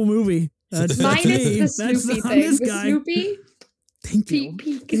 cool movie. That's Minus me. the Snoopy I'm thing. this The guy. Snoopy, Thank you.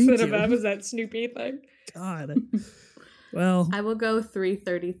 peak Thank cinema you. was that Snoopy thing. God. Well, I will go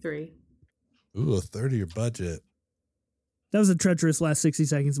 333. Ooh, a third of your budget. that was a treacherous last 60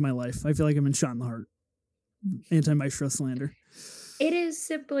 seconds of my life. I feel like I've been shot in the heart. Anti-maestro slander. It is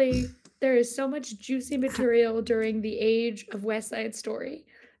simply, there is so much juicy material during the age of West Side Story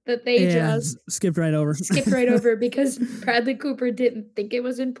that they just skipped right over. skipped right over because Bradley Cooper didn't think it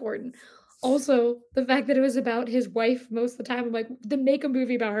was important. Also, the fact that it was about his wife most of the time, I'm like, then make a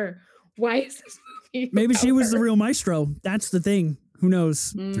movie about her. Why is this movie Maybe she about was the her? real maestro. That's the thing. Who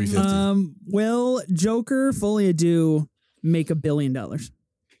knows? 350. Will Joker Fully Ado make $1 billion?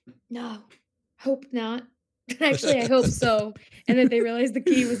 No, hope not. Actually, I hope so. And then they realized the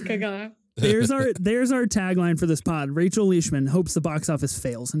key was Gaga. There's our tagline for this pod. Rachel Leishman hopes the box office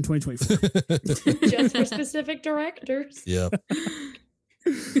fails in 2024. Just for specific directors. Yep.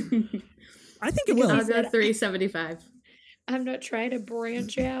 I think it will. I'll Because go 375. I'm not trying to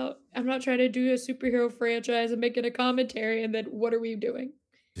branch out. I'm not trying to do a superhero franchise and make it a commentary. And then what are we doing?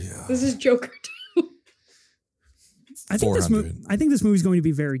 Yeah. This is Joker 2. I think this 400. I think this movie's going to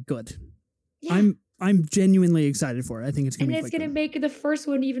be very good. Yeah. I'm genuinely excited for it. I think it's going And to be it's quite going to good. make the first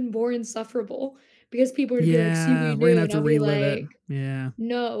one even more insufferable because people are going to be like, see, Yeah, we we're knew. gonna have And to I'll be relive like, it. Yeah.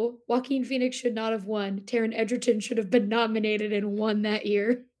 no, Joaquin Phoenix should not have won. Taron Egerton should have been nominated and won that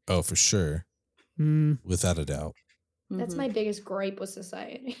year. Oh, for sure. Mm. Without a doubt. That's my biggest gripe with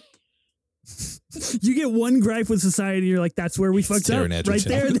society. You get one gripe with society, you're like, that's where we fucked up. Taron Right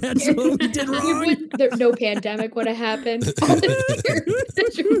there, Egerton. that's what we did wrong. No pandemic would have happened.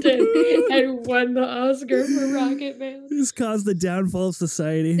 Egerton had won the Oscar for Rocket Man. This caused the downfall of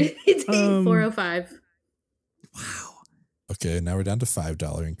society. 405. Wow. Okay, now we're down to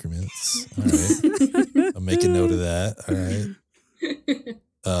 $5 increments. All right. I'm making note of that. All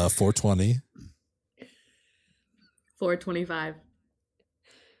right. 420. 425.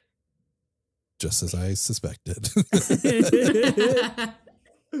 Just as I suspected.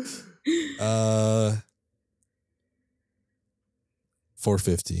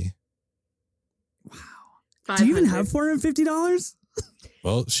 450. Do you even 500. have $450?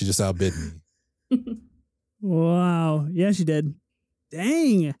 Well, she just outbid me. Wow. Yeah, she did.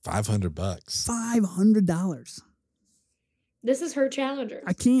 Dang. $500. $500. This is her challenger.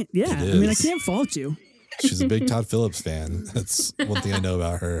 I can't. Yeah. It I mean, I is. can't fault you. She's a big Todd Phillips fan. That's one thing I know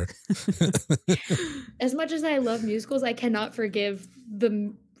about her. As much as I love musicals, I cannot forgive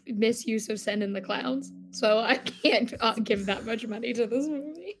the misuse of Send in the Clowns. So I can't give that much money to this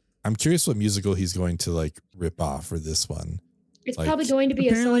movie. I'm curious what musical he's going to like rip off for this one. It's Like, probably going to be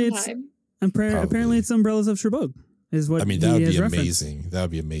a apparently it's- Sondheim. Apparently, Probably. it's Umbrellas of Cherbourg. Is what I mean, he that would has be referenced. amazing. That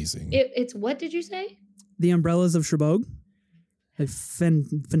would be amazing. It's what did you say? The Umbrellas of Cherbourg. A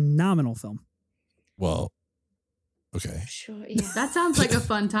phenomenal film. Well, okay. Sure, yeah. That sounds like a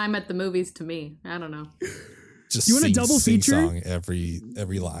fun time at the movies to me. I don't know. Just You want a sing double sing feature? song every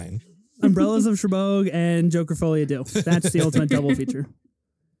line. Umbrellas of Cherbourg and Joker Folie à Deux. That's the ultimate double feature.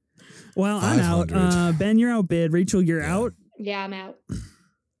 Well, I'm out. 500. Ben, you're outbid. Rachel, you're Yeah. out. Yeah, I'm out.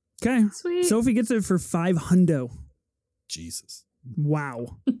 Okay. Sweet. Sophie gets it for $500. Jesus.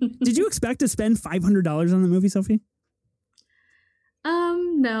 Wow. Did you expect to spend $500 on the movie, Sophie?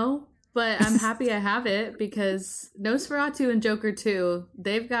 No, but I'm happy I have it because Nosferatu and Joker 2,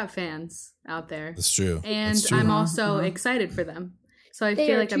 they've got fans out there. That's true. And That's true. I'm also Uh-huh. excited for them. So I They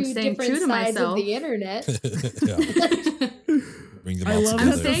feel are like I'm two staying different true to sides myself. of the internet. Yeah. Bring them I all love I'm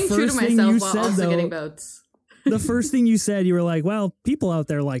that together. staying the true to first thing myself you while said, also though- getting votes. The first thing you said, you were like, well, people out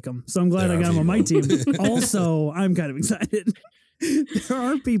there like them. So I'm glad There I are got him on my team. people. Also, I'm kind of excited. There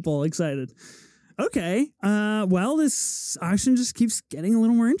are people excited. Okay. Well, this auction just keeps getting a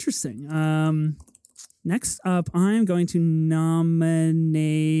little more interesting. Next up, I'm going to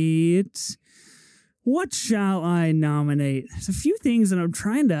nominate. What shall I nominate? There's a few things that I'm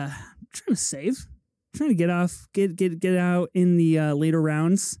trying to save. Trying to get out in the later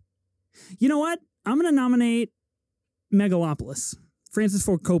rounds. You know what? I'm going to nominate Megalopolis. Francis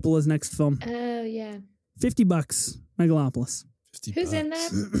Ford Coppola's next film. Oh yeah. $50, Megalopolis. 50 Who's in bucks.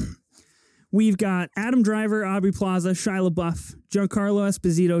 that? We've got Adam Driver, Aubrey Plaza, Shia LaBeouf, Giancarlo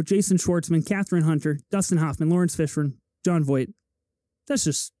Esposito, Jason Schwartzman, Catherine Hunter, Dustin Hoffman, Lawrence Fishburne, John Voight. That's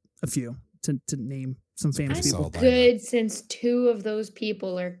just a few to name some famous I'm people. solid. Good, since two of those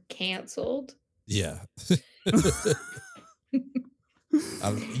people are canceled. Yeah.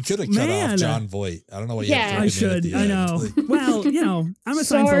 You could have cut Man. off John Voight. I don't know what you Yeah. had I to throw him in at should. the I end. know. Like, Well, you know, I'm a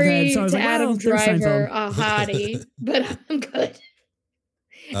Seinfeld Sorry head, so I was to like, well, Adam there's Driver, Seinfeld. a hottie, but I'm good.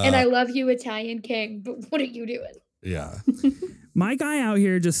 And I love you, Italian King, but what are you doing? Yeah. My guy out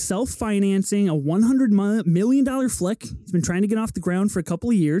here just self-financing a $100 million flick. He's been trying to get off the ground for a couple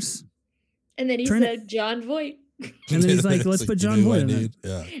of years. And then he said, John Voight. And then he's like, let's put John Voight in it.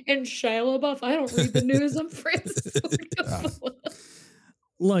 Yeah. And Shia LaBeouf. I don't read the news. I'm Francis Ford Coppola.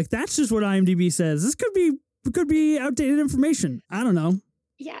 Look, that's just what IMDb says. This could be outdated information. I don't know.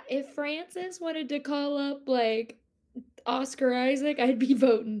 Yeah, if Francis wanted to call up like Oscar Isaac, I'd be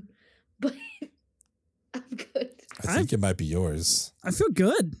voting. But I'm good. I think it might be yours. I feel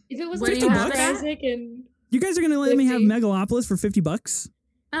good. If it was What like do you Oscar have? Isaac and You guys are gonna let me have Megalopolis for $50?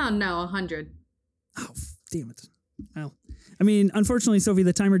 Oh no, 100. Oh, damn it. Well, I mean, unfortunately, Sophie,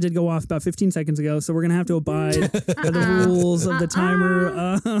 the timer did go off about 15 seconds ago, so we're gonna have to abide by the rules of the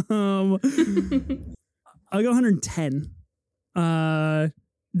timer. I'll go 110.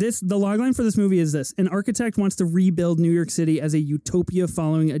 The logline for this movie is this: an architect wants to rebuild New York City as a utopia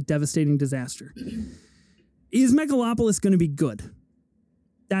following a devastating disaster. Is Megalopolis going to be good?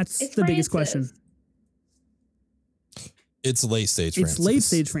 That's the biggest question. It's late stage Francis. It's late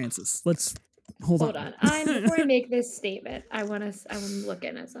stage Francis. Let's hold on. Before I make this statement, I'm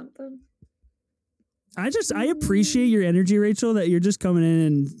looking at something. I appreciate your energy, Rachel, that you're just coming in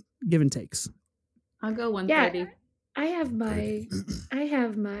and giving takes. I'll go 130. Yeah, I have my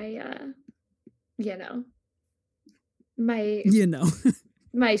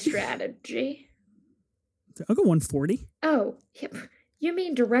my strategy. I'll go 140. Oh, you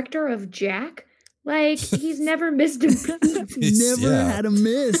mean director of Jack? Like, he's never missed a beat. Never had a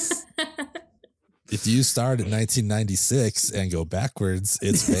miss. If you start at 1996 and go backwards,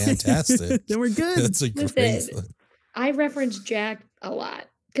 it's fantastic. Then we're good. That's a great. I reference Jack a lot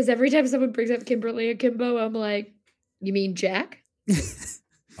because every time someone brings up Kimberly Akimbo, I'm like, you mean Jack?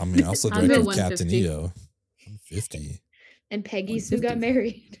 I mean, also directed Captain EO. 150. And Peggy Sue got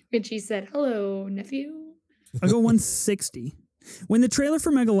married, and she said, "Hello, nephew." I'll go 160. When the trailer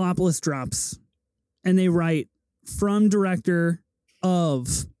for Megalopolis drops, and they write from director of,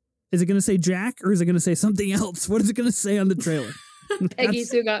 is it going to say Jack or is it going to say something else? What is it going to say on the trailer? Peggy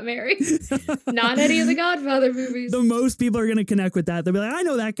Sue got married. Not any of the Godfather movies. The most people are going to connect with that. They'll be like, I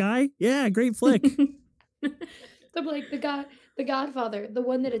know that guy. Yeah, great flick. They'll be like, the Godfather, the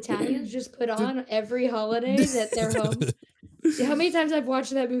one that Italians just put on every holiday that they're home. How many times I've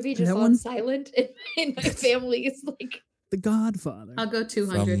watched that movie just on silent and my family is like, The Godfather. I'll go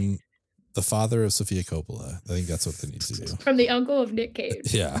 200. From the father of Sophia Coppola. I think that's what they need to do. From the uncle of Nick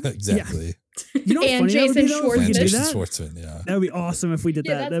Cage. Yeah, exactly. Yeah. You know and Jason Schwartzman. Jason Schwartzman, yeah. That would be awesome if we did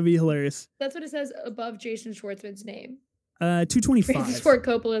that. That'd be hilarious. That's what it says above Jason Schwartzman's name. 225. Francis Ford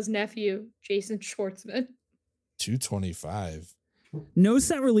Coppola's nephew, Jason Schwartzman. 225. No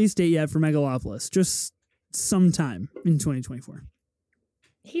set release date yet for Megalopolis. Just sometime in 2024.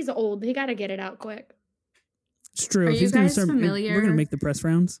 He's old. He got to get it out quick. It's true. Are If you he's gonna guys start, familiar? We're going to make the press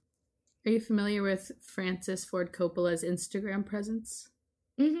rounds. Are you familiar with Francis Ford Coppola's Instagram presence?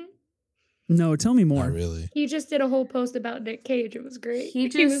 Mm-hmm. No, tell me more. Not really. He just did a whole post about Nick Cage. It was great. He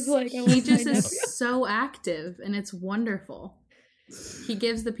was like, he just is so active, and it's wonderful. He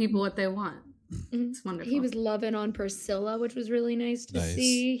gives the people what they want. It's wonderful. He was loving on Priscilla, which was really nice to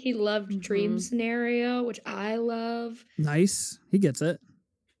see. He loved Dream Scenario, which I love. Nice. He gets it.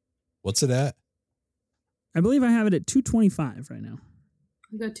 What's it at? I believe I have it at 225 right now.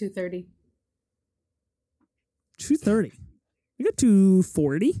 I'll go 230. 230. I got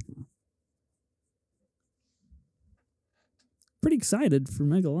 240. Pretty excited for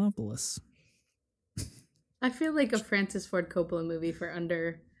Megalopolis. I feel like a Francis Ford Coppola movie for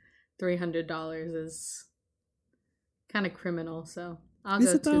under $300 is kind of criminal, so I'll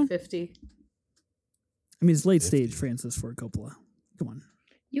go 250. I mean, it's late stage Francis Ford Coppola. Come on.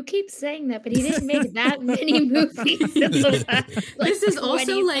 You keep saying that, but he didn't make that many movies. In the last, this is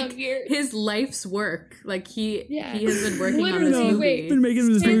also like his life's work. Like he has been working on this movie. Been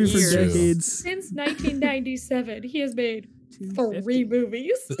making this movie for decades. Since 1997, he has made 3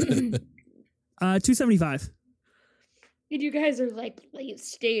 movies. 275. And you guys are like late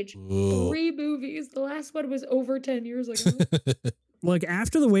stage. Ooh. 3 movies. The last one was over 10 years ago. Look,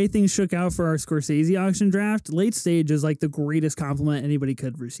 after the way things shook out for our Scorsese auction draft, late stage is like the greatest compliment anybody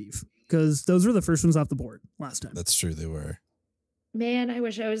could receive. Because those were the first ones off the board last time. That's true, they were. Man, I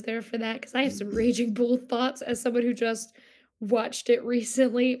wish I was there for that because I have some raging bull thoughts as someone who just watched it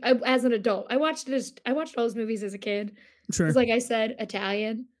recently. As an adult, I watched all those movies as a kid. Sure. Because, like I said,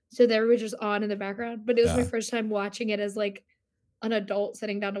 Italian, so they were just on in the background. But it was my first time watching it as like an adult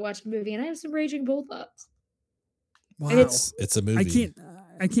sitting down to watch a movie, and I have some raging bull thoughts. Wow, and it's a movie.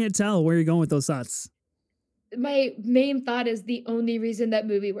 I can't tell where you're going with those thoughts. my main thought is the only reason that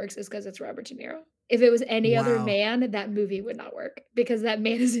movie works is because it's Robert De Niro. If it was any other Wow. man, that movie would not work because that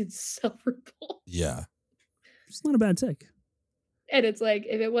man is insufferable. Yeah. It's not a bad take. And it's like,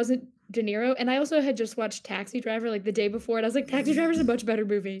 if it wasn't De Niro, and I also had just watched Taxi Driver like the day before, and I was like, Taxi Driver's a much better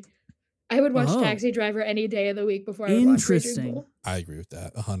movie. I would watch Oh. Taxi Driver any day of the week before I would watch Raging Interesting. Bull. I agree with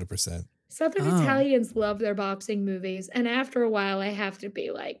that 100%. Southern Oh. Italians love their boxing movies, and after a while, I have to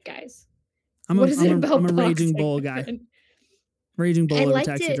be like, guys, I'm what is it about I'm a Raging boxing? Bull guy. Raging Bull I over liked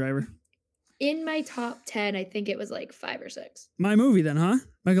Taxi it. Driver. In my top 10, I think it was like 5 or 6. My movie then, huh?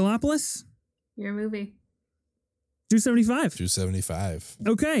 Megalopolis? Your movie. 275. 275.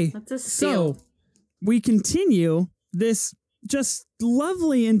 Okay. That's a steal. So we continue this just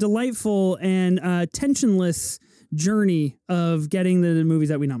lovely and delightful and tensionless journey of getting the movies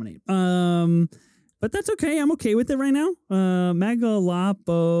that we nominate. But that's okay. I'm okay with it right now.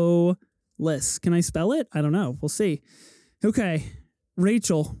 Megalopolis. Can I spell it? I don't know. We'll see. Okay.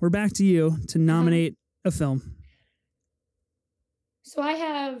 Rachel, we're back to you to nominate a film. So I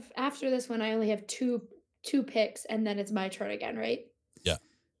have, after this one, I only have two picks, and then it's my turn again, right? Yeah.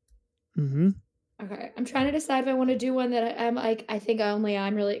 Mm-hmm. Okay. I'm trying to decide if I want to do one that I'm like, I think I'm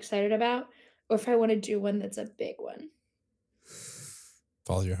really excited about, or if I want to do one that's a big one.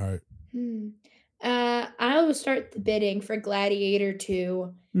 Follow your heart. I will start the bidding for Gladiator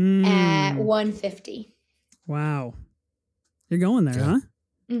 2 at 150. Wow. You're going there, Okay. huh?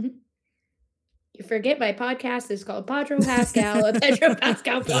 Mm-hmm. You forget my podcast is called Pedro Pascal, a Pedro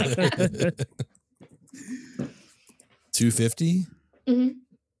Pascal podcast. 250? Mm-hmm.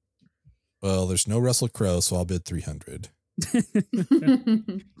 Well, there's no Russell Crowe, so I'll bid 300.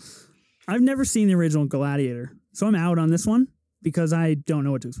 I've never seen the original Gladiator, so I'm out on this one because I don't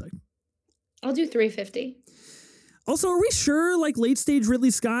know what to expect. I'll do 350. Also, are we sure, like, late stage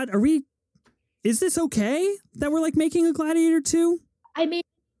Ridley Scott, is this okay that we're, like, making a Gladiator 2? I mean,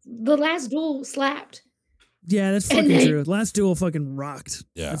 The Last Duel slapped. Yeah, that's fucking true. Last Duel fucking rocked.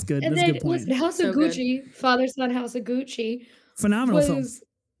 Yeah. That's good. And That's a then good point. listen, House So of good. Gucci, Father Son House of Gucci, Phenomenal film.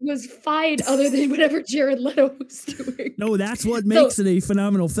 was fine other than whatever Jared Leto was doing. No, that's what makes it a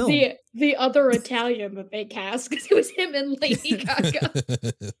phenomenal film. The other Italian that they cast, because it was him and Lady Gaga.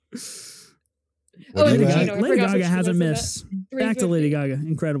 What do Lady you Pacino, at? Gaga, I Lady forgot Gaga what she has a was in miss. that. Back to Lady 350. Gaga.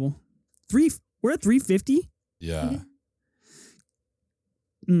 Incredible. We're at 350? Yeah.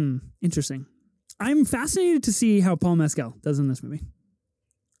 Interesting. I'm fascinated to see how Paul Mescal does in this movie.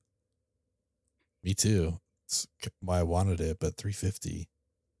 Me too. That's why I wanted it, but 350.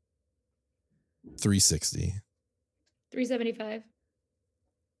 360. 375.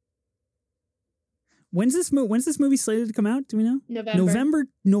 When's this movie slated to come out? Do we know? November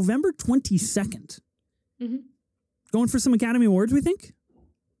 22nd. Mm-hmm. Going for some Academy Awards, we think?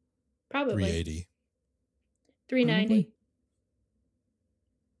 Probably. 380. 390.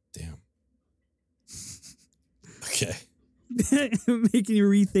 Damn. Okay. Making you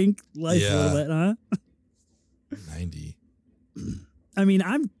rethink life a little bit, huh? 90. I mean,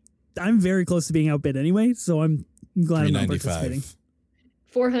 I'm very close to being outbid anyway, so I'm glad I'm not participating.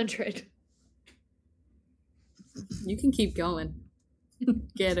 395. 400. You can keep going.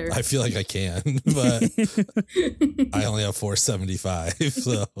 Get her. I feel like I can, but I only have 475,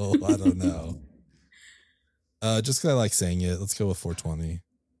 so I don't know. Just because I like saying it, let's go with 420.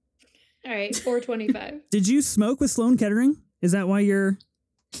 All right, 425. Did you smoke with Sloan Kettering? Is that why you're...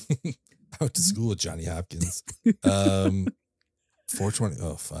 I went to school with Johnny Hopkins. 420.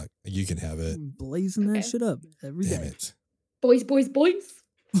 Oh, fuck. You can have it. blazing that Okay. shit up every day? Damn it. Boys. Boys.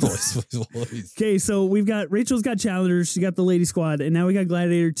 Okay, so Rachel's got Challengers, she got the Lady Squad, and now we got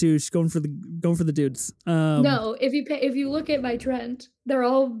Gladiator 2. She's going for the dudes. No, if you look at my trend, they're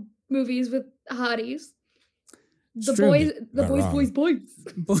all movies with hotties. The It's true. boys, Not wrong. boys.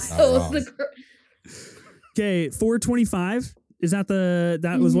 Not So wrong. Okay, 425. Is that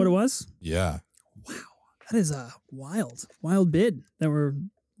that was what it was? Yeah. That is a wild bid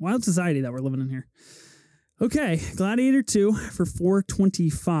wild society that we're living in here. Okay, Gladiator 2 for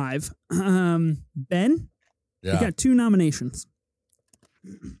 425. Ben, Yeah. you got 2 nominations.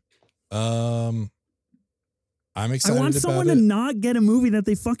 I'm I excited want about someone it. to not get a movie that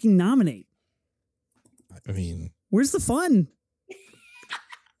they fucking nominate. I mean, Where's the fun?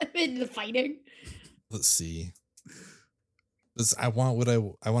 I'm into the fighting. let's see. I want to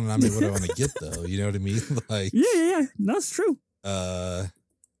nominate what I want to get though. You know what I mean? Like, Yeah. That's true. all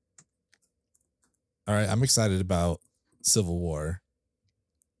right. I'm excited about Civil War,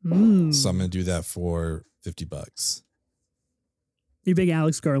 so I'm gonna do that for $50. You big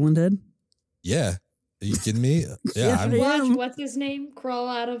Alex Garland head? Yeah, Are you kidding me? Yeah, I'm Watch what's his name crawl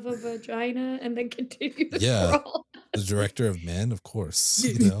out of a vagina and then continue to crawl. The director of Men, of course.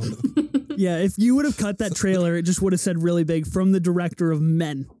 You know? Yeah, if you would have cut that trailer, it just would have said really big from the director of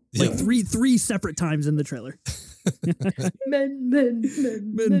Men. Like three separate times in the trailer. Men.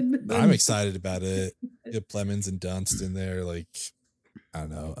 I'm excited about it. You have Plemons and Dunst in there. Like, I don't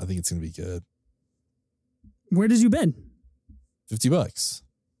know. I think it's gonna be good. Where did you bid? $50.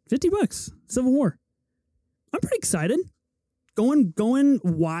 $50. Civil War. I'm pretty excited. Going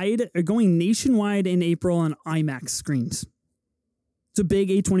wide, or going nationwide in April on IMAX screens. It's a big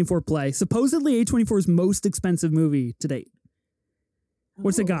A24 play. Supposedly A24's most expensive movie to date.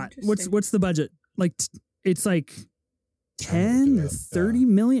 What's it got? What's the budget? Like it's like 10 or 30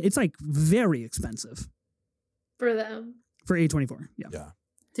 million. It's like very expensive For them. for A24. Yeah.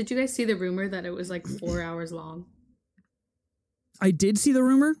 Did you guys see the rumor that it was like 4 hours long? I did see the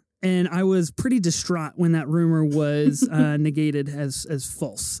rumor, and I was pretty distraught when that rumor was negated as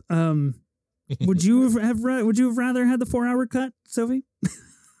false. Would you have rather had the 4 hour cut, Sophie?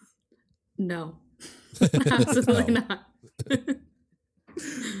 No, absolutely not.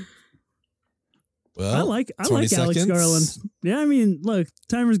 Well, I like seconds. Alex Garland. Yeah, I mean, look,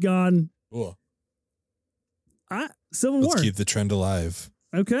 timer's gone. Cool. Civil War. Let's keep the trend alive.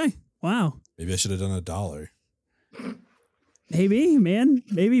 Okay. Wow. Maybe I should have done $1. Maybe, man.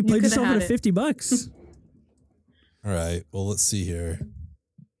 Maybe you played yourself at $50. All right. Well, let's see here.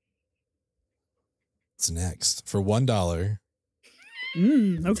 What's next? For $1.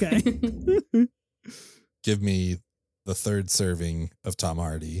 Okay. Give me the third serving of Tom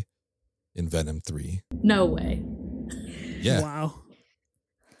Hardy in Venom 3. No way. Yeah.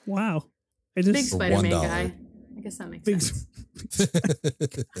 Wow. Big Spider-Man guy. I guess that makes sense.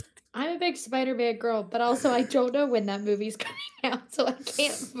 I'm a big Spider-Man girl, but also I don't know when that movie's coming out, so I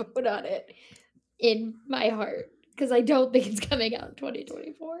can't vote on it in my heart because I don't think it's coming out in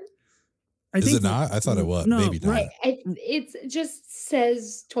 2024. Is it not? I thought it was. No, Maybe not. right. It just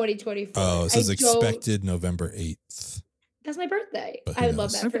says 2024. Oh, it says expected November 8th. That's my birthday. But who I would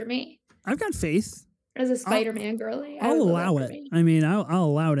love knows? that for me. I've got faith. As a Spider-Man girly, I'll allow it. I mean, I'll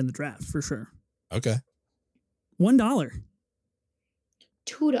allow it in the draft for sure. Okay. $1.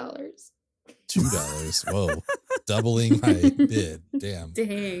 $2. $2. Whoa. Doubling my bid. Damn.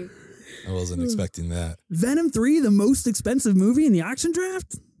 Dang. I wasn't expecting that. Venom 3, the most expensive movie in the auction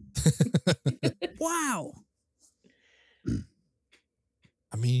draft? Wow.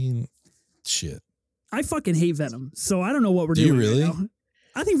 I mean, shit. I fucking hate Venom, so I don't know what we're Do you doing. really? Right now.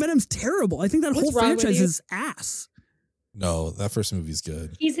 I think Venom's terrible. I think that whole franchise is ass. No, that first movie's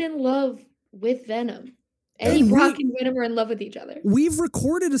good. He's in love with Venom. Eddie Brock and Venom are in love with each other. We've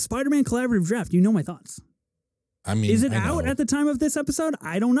recorded a Spider-Man collaborative draft. You know my thoughts. I mean, is it out at the time of this episode?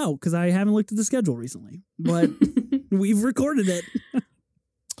 I don't know because I haven't looked at the schedule recently, but we've recorded it.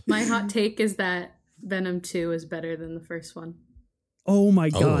 My hot take is that Venom 2 is better than the first one. Oh my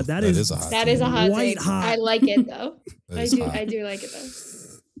God, that is a hot that take. is a hot White take. hot. I like it though. I hot. do like it though.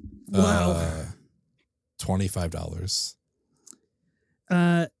 Wow. $25.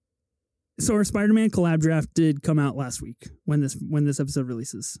 So our Spider-Man collab draft did come out last week when this episode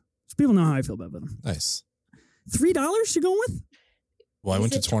releases. So people know how I feel about Venom. Nice. $3 you're going with? Well, I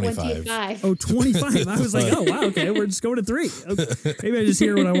went to 25. Oh, 25. I was like, oh, wow, okay, we're just going to 3. Okay. Maybe I just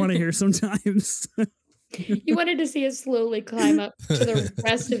hear what I want to hear sometimes. You wanted to see it slowly climb up to the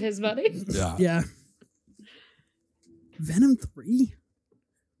rest of his money. Yeah. Yeah. Venom 3?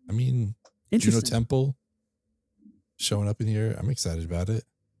 I mean, Juno Temple showing up in here. I'm excited about it.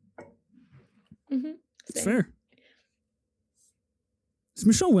 Mm-hmm. It's fair. Is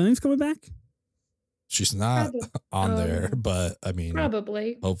Michelle Williams coming back? She's not on there, but I mean,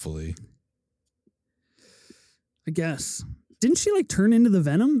 probably. Hopefully. I guess. Didn't she like turn into the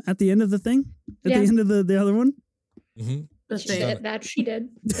Venom at the end of the thing? At the end of the other one? Mm-hmm. That she did. That she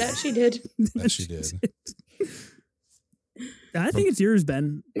did. That she did. I think it's yours,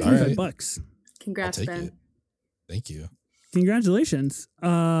 Ben. $25. Congrats, Ben. It. Thank you. Congratulations.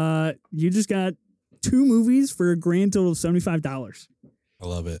 You just got 2 movies for a grand total of $75. I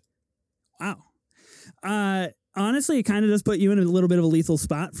love it. Wow. Honestly, it kind of does put you in a little bit of a lethal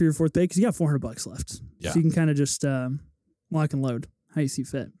spot for your 4th pick because you got $400 left. Yeah. So you can kind of just lock and load how you see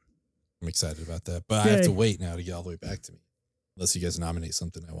fit. I'm excited about that, but I have to wait now to get all the way back to me. Unless you guys nominate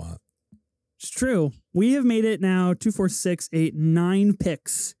something I want. It's true. We have made it now 2, 4, 6, 8, 9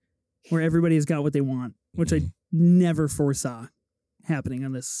 picks where everybody has got what they want, which I never foresaw happening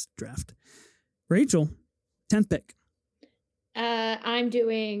on this draft. Rachel, 10th pick. I'm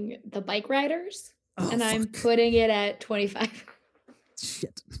doing the Bike Riders, and fuck. I'm putting it at 25.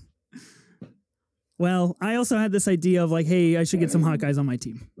 Shit. Well, I also had this idea of like, hey, I should get some hot guys on my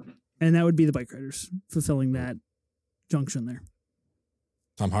team. And that would be the bike riders fulfilling that junction there.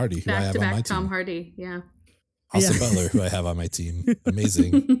 Tom Hardy, who I Back have to on my back Tom team. Hardy. Yeah. Austin Yeah. Butler, who I have on my team.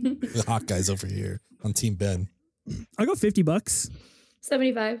 Amazing. The hot guys over here on Team Ben. I'll go $50 $75.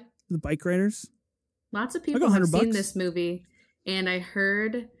 for the bike riders. Lots of go people have seen $100. this movie, and I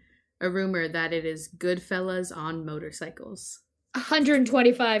heard a rumor that it is Goodfellas on motorcycles.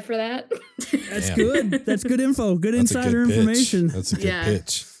 125 for that. That's Damn. good. That's good info. Good That's a insider good pitch. information. That's a good Yeah.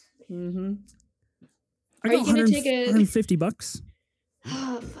 pitch. Mm-hmm. I Are go you gonna 100 take a- $150.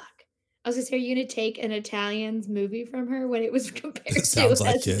 Oh, fuck. I was going to say, are you going to take an Italian's movie from her when it was compared It sounds to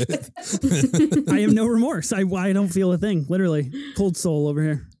like us? it. I have no remorse. I don't feel a thing. Literally. Cold soul over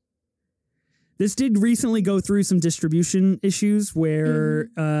here. This did recently go through some distribution issues where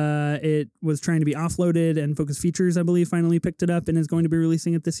it was trying to be offloaded, and Focus Features, I believe, finally picked it up and is going to be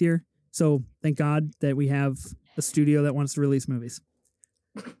releasing it this year. So thank God that we have a studio that wants to release movies.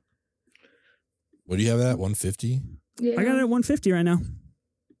 What do you have at 150? Yeah. I got it at 150 right now.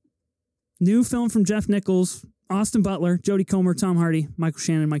 New film from Jeff Nichols, Austin Butler, Jodie Comer, Tom Hardy, Michael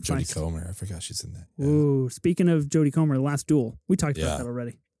Shannon, Mike Jodie Feist. Comer. I forgot she's in that. Yeah. Ooh, speaking of Jodie Comer, Last Duel. We talked Yeah. about that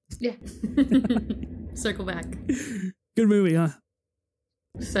already. Yeah. Circle back. Good movie, huh?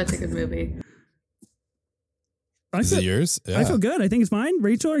 Such a good movie. I Is feel, it yours? Yeah. I feel good. I think it's mine.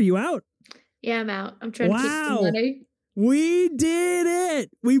 Rachel, are you out? Yeah, I'm out. I'm trying to keep some Wow. money. We did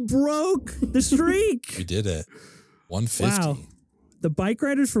it. We broke the We streak. did it. 150. Wow. The bike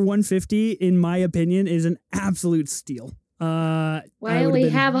riders for 150, in my opinion, is an absolute steal. Well, I only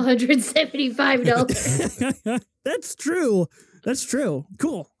have $175. That's true. That's true.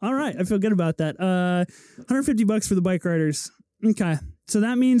 Cool. All right. I feel good about that. $150 for the bike riders. Okay. So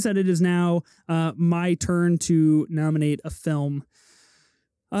that means that it is now my turn to nominate a film.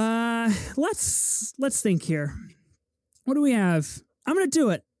 Let's think here. What do we have? I'm gonna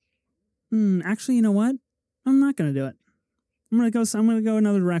do it. Actually, you know what? I'm not gonna do it. I'm gonna go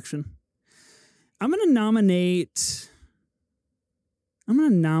another direction. I'm gonna nominate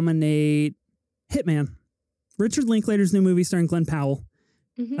Hitman. Richard Linklater's new movie starring Glenn Powell.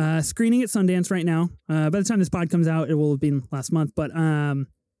 Mhm. Screening at Sundance right now. By the time this pod comes out, it will have been last month, but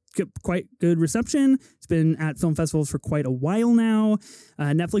quite good reception. It's been at film festivals for quite a while now.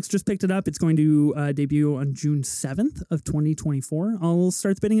 Netflix just picked it up. It's going to debut on June 7th of 2024. I'll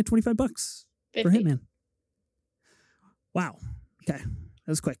start the bidding at $25 for 50. Hitman. Wow. Okay. That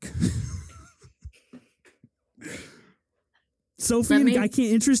was quick. Sophie, I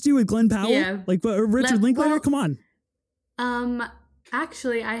can't interest you with Glenn Powell? Yeah. Like Richard Linklater? Come on.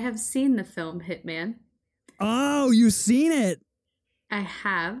 Actually, I have seen the film Hitman. Oh, you've seen it. I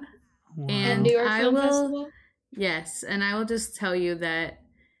have. Wow. And New York I Film will- Festival? Yes, and I will just tell you that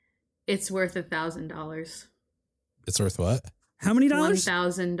it's worth $1,000. It's worth what? How many dollars?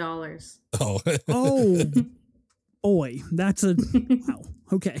 $1,000. Oh. Oh, boy. That's a... Wow.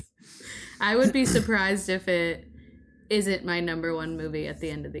 Okay. I would be surprised if it isn't my number one movie at the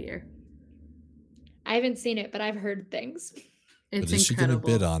end of the year. I haven't seen it, but I've heard things. It's But is she going to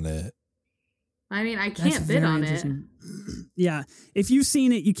incredible. bid on it? I mean, I That's can't bid very on it. interesting. Yeah. If you've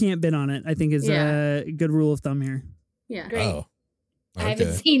seen it, you can't bid on it, I think is Yeah. a good rule of thumb here. Yeah. Great. Oh. I haven't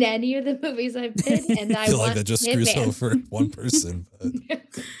Okay. seen any of the movies I've bid, and I I feel want like that just screws Hitman. over one person. But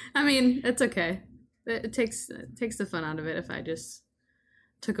I mean, it's okay. It takes the fun out of it if I just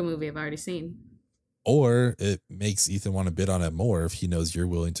took a movie I've already seen. or it makes Ethan want to bid on it more if he knows you're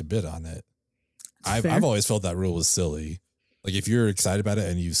willing to bid on it. Fair. I've always felt that rule was silly. Like if you're excited about it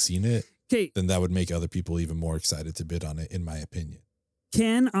and you've seen it, Okay. then that would make other people even more excited to bid on it, in my opinion.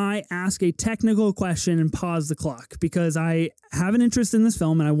 Can I ask a technical question and pause the clock? Because I have an interest in this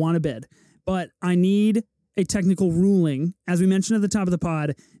film and I want to bid, but I need a technical ruling. As we mentioned at the top of the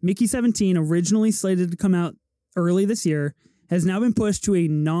pod, Mickey 17, originally slated to come out early this year, has now been pushed to a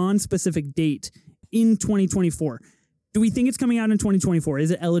non-specific date in 2024. Do we think it's coming out in 2024?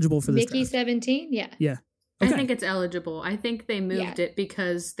 Is it eligible for this Mickey draft? 17? Yeah. Yeah. I Okay. think it's eligible. I think they moved Yeah. it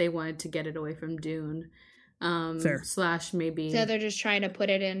because they wanted to get it away from Dune. Fair. / maybe. So they're just trying to put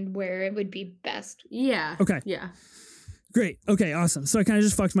it in where it would be best. Yeah. Okay. Yeah. Great. Okay, awesome. So I kind of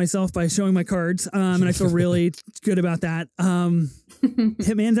just fucked myself by showing my cards, and I feel really good about that.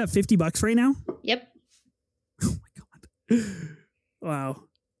 Hitman's at $50 right now. Yep. Oh my god! Wow,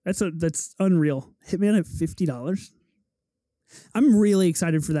 that's unreal. Hitman at $50. I'm really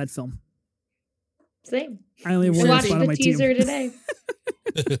excited for that film. Same. I only have We one watched spot on my the teaser team. today.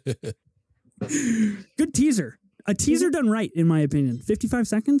 Good teaser. A teaser done right, in my opinion. 55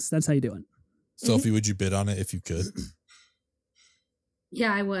 seconds. That's how you do it. Sophie, would you bid on it if you could?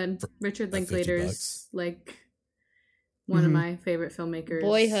 Yeah, I would. Richard at $50. Linklater's like one of my favorite filmmakers.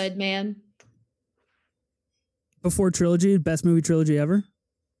 Boyhood, man. Before trilogy, best movie trilogy ever.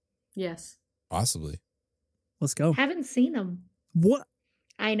 Yes. Possibly. Let's go. Haven't seen them. What?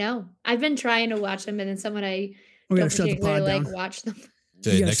 I know. I've been trying to watch them, and then someone I We don't gotta shut the particularly pod like down. watch them.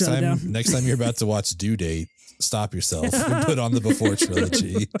 Okay, You gotta shut it down. next time you're about to watch Due Date, stop yourself and put on the Before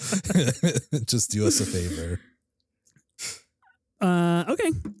trilogy. Just do us a favor.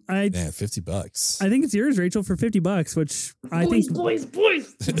 Okay. Man, $50. I think it's yours, Rachel, for $50, which I think Boys,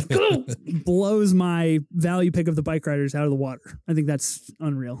 let's go. blows my value pick of the bike riders out of the water. I think that's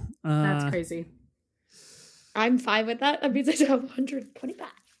unreal. That's crazy. I'm fine with that. That means I have 125.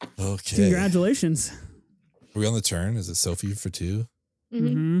 Okay. Congratulations. Are we on the turn? Is it Sophie for 2?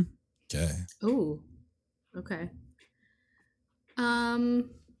 Mm-hmm. Okay. Ooh. Okay. All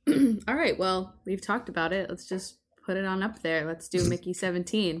right. Well, we've talked about it. Let's just put it on up there. Let's do Mickey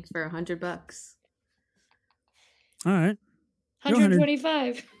 17 for $100. All right.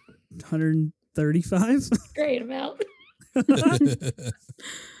 125. 135. Great amount.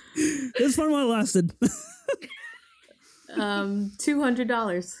 It was fun while it lasted.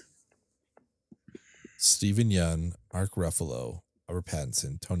 $200. Stephen Yeun, Mark Ruffalo, Robert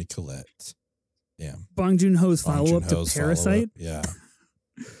Pattinson, Toni Collette. Damn. Bong Joon-ho's Bong follow-up to Joon-ho's Parasite. follow-up.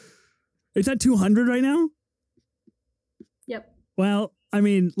 Yeah. It's at 200 right now? Yep. Well, I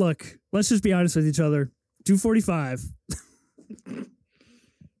mean, look, let's just be honest with each other. 245.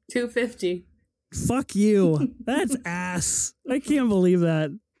 $250. Fuck you. That's ass. I can't believe that.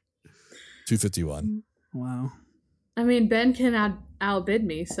 251. Wow. I mean, Ben can outbid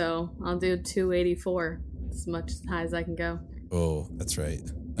me, so I'll do 284. As much high as I can go. Oh, that's right.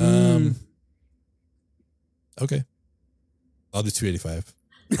 Okay. I'll do 285.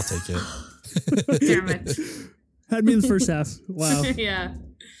 I'll take it. Damn it. Had me in the first half. Wow. Yeah.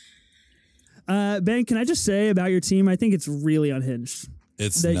 Ben, can I just say about your team, I think it's really unhinged.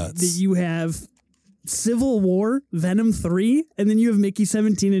 It's That nuts. you have Civil War, Venom 3, and then you have Mickey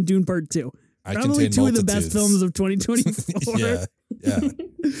 17 and Dune Part 2. I Probably contain two of the best multitudes. films of 2024. Yeah.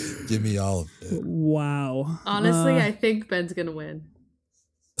 Give me all of it. Wow. Honestly, I think Ben's going to win.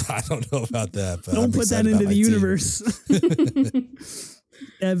 I don't know about that, but Don't I'm put that excited into about the my team. universe.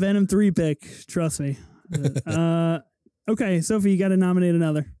 That Venom 3 pick, trust me. Okay, Sophie, you got to nominate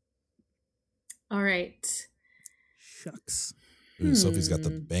another. All right. Shucks. Ooh, Sophie's got the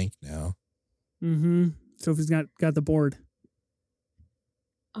bank now. Mm-hmm. Sophie's got the board.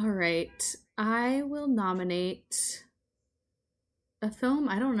 All right. I will nominate a film.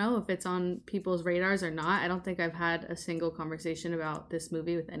 I don't know if it's on people's radars or not. I don't think I've had a single conversation about this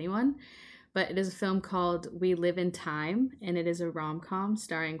movie with anyone, but it is a film called We Live in Time, and it is a rom-com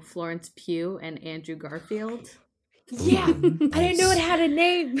starring Florence Pugh and Andrew Garfield. Yeah. I didn't know it had a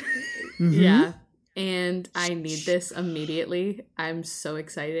name. Mhm. Yeah. And I need this immediately. I'm so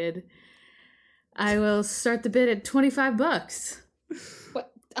excited. I will start the bid at $25.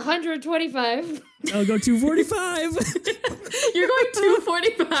 What? 125. I'll go 245. You're going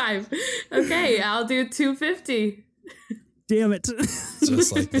 245. Okay, I'll do 250. Damn it.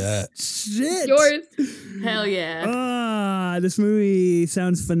 Just like that. Shit. Yours. Hell yeah. Ah, this movie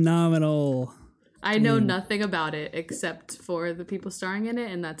sounds phenomenal. I know nothing about it except for the people starring in it,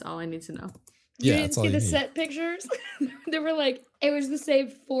 and that's all I need to know. You Yeah, didn't that's all see you the need. set pictures? They were like, it was the same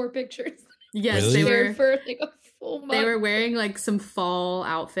 4 pictures. Yes, Really? There for like a full month. they were wearing like some fall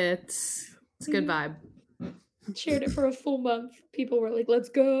outfits. It's a good vibe. Shared it for a full month. People were like, let's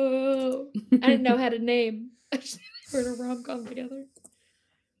go. I didn't know how to name. I just heard a rom-com together.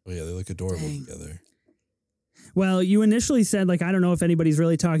 Oh yeah, they look adorable Dang. together. Well, you initially said, like, I don't know if anybody's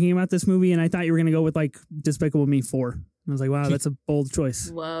really talking about this movie, and I thought you were going to go with, like, Despicable Me 4. I was like, wow, that's a bold choice.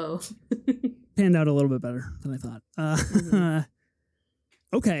 Whoa. Panned out a little bit better than I thought.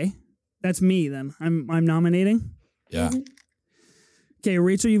 Okay, that's me then. I'm nominating. Yeah. Okay,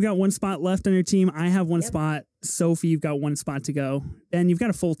 Rachel, you've got 1 spot left on your team. I have 1 spot. Sophie, you've got 1 spot to go. Ben, you've got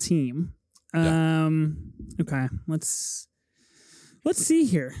a full team. Okay, let's see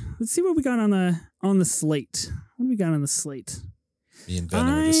here. Let's see what we got on the slate. What do we got on the slate? Me and Venom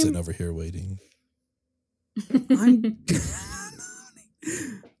are just sitting over here waiting. I'm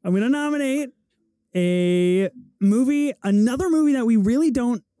going to nominate another movie that we really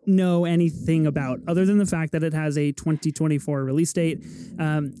don't know anything about, other than the fact that it has a 2024 release date.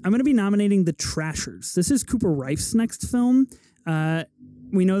 I'm going to be nominating The Trashers. This is Cooper Reife's next film.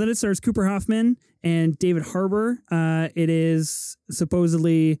 We know that it stars Cooper Hoffman and David Harbour. It is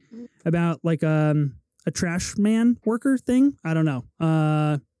supposedly about like a trash man worker thing. I don't know.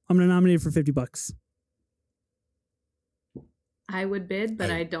 I'm going to nominate it for $50. I would bid, but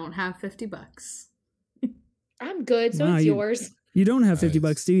I- I don't have $50. I'm good, so Wow, it's you- yours. You don't have $50,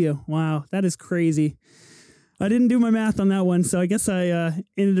 Nice. do you? Wow, that is crazy. I didn't do my math on that one, so I guess I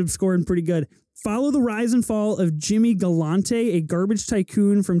ended up scoring pretty good. Follow the rise and fall of Jimmy Galante, a garbage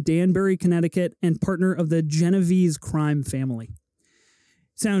tycoon from Danbury, Connecticut, and partner of the Genovese crime family.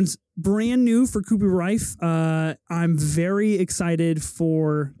 Sounds brand new for Cooper Rife. I'm very excited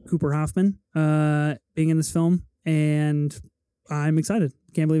for Cooper Hoffman being in this film, and I'm excited.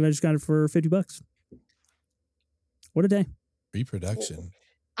 Can't believe I just got it for $50. What a day. Pre-production.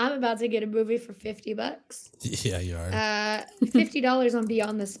 I'm about to get a movie for $50. Yeah, you are. $50 on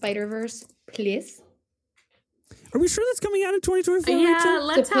Beyond the Spider-Verse, please. Are we sure that's coming out in 2024, Yeah, Rachel?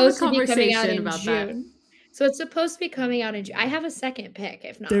 let's have a Supposed to be coming out conversation in about June. that. So it's supposed to be coming out in June. I have a second pick,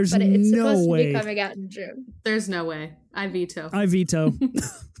 if not. There's but it's no supposed to way. be coming out in June. There's no way. I veto. I veto.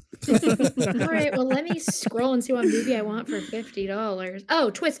 All right, well, let me scroll and see what movie I want for $50. Oh,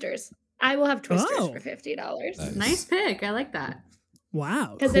 Twisters. I will have Twisters Oh. for $50. Nice pick. I like that.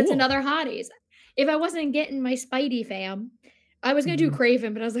 Wow. Because it's cool. another Hotties. If I wasn't getting my Spidey fam, I was going to do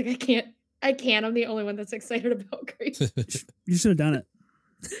Craven, but I was like, I can't. I'm the only one that's excited about Craven. You should have done it.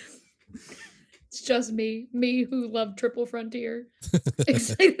 It's just me who loved Triple Frontier.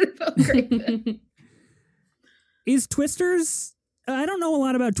 Excited about Craven. Is Twisters... I don't know a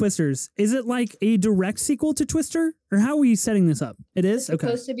lot about Twisters. Is it like a direct sequel to Twister? Or how are we setting this up? It is? It's Okay.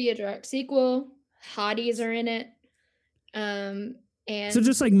 supposed to be a direct sequel. Hotties are in it. And So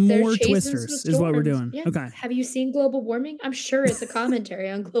just like they're more chasing Twisters some is what we're storms. doing. Yeah. Okay. Have you seen global warming? I'm sure it's a commentary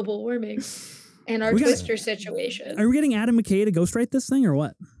on global warming and our We got- Twister situation. Are we getting Adam McKay to ghostwrite this thing or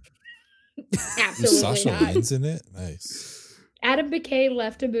what? Is Absolutely Sasha not. Lane's in it? Nice. Adam McKay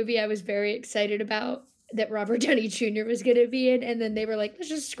left a movie I was very excited about that Robert Downey Jr. was going to be in, and then they were like, let's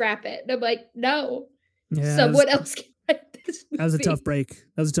just scrap it. And I'm like, no, Yeah, someone else can write this movie. that was a tough break.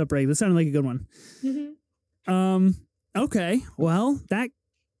 That sounded like a good one. Mhm. Okay. Well, that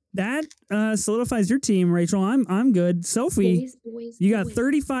solidifies your team, Rachel. I'm good. Sophie, Boys, you got boys.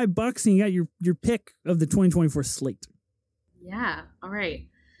 $35 and you got your pick of the 2024 slate. Yeah. All right.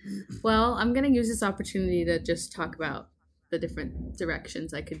 Well, I'm going to use this opportunity to just talk about the different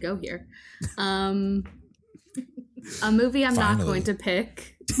directions I could go here. A movie I'm not Finally. going to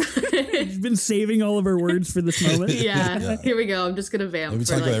pick. You've been saving all of our words for this moment. Yeah, Yeah. here we go. I'm just going to vamp Let me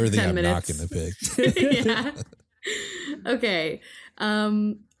for talk like about everything 10 I'm not minutes. going to pick. Yeah. Okay.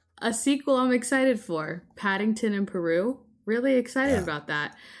 A sequel I'm excited for. Paddington in Peru. Really excited Yeah. about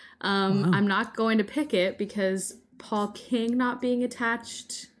that. Wow. I'm not going to pick it because Paul King not being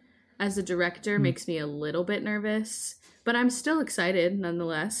attached as a director makes me a little bit nervous, but I'm still excited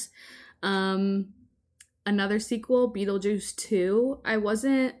nonetheless. Another sequel, Beetlejuice 2. I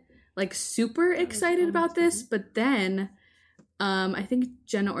wasn't like super excited about this, but then I think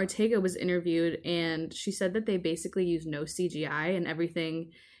Jenna Ortega was interviewed and she said that they basically use no CGI and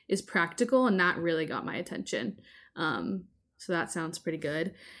everything is practical, and that really got my attention. So that sounds pretty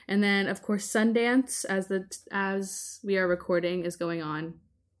good. And then of course Sundance, as we are recording, is going on.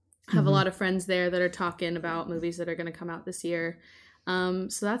 I have a lot of friends there that are talking about movies that are going to come out this year. So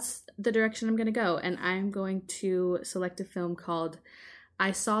that's the direction I'm going to go. And I'm going to select a film called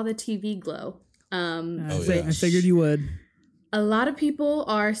I Saw the TV Glow. I figured you would. A lot of people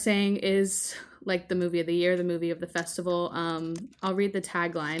are saying is like the movie of the year, the movie of the festival. I'll read the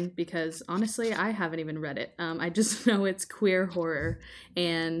tagline because honestly, I haven't even read it. I just know it's queer horror.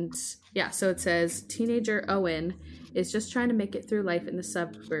 And yeah, so it says teenager Owen is just trying to make it through life in the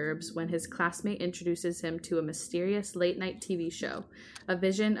suburbs when his classmate introduces him to a mysterious late-night TV show, a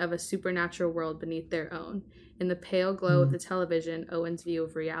vision of a supernatural world beneath their own. In the pale glow of the television, Owen's view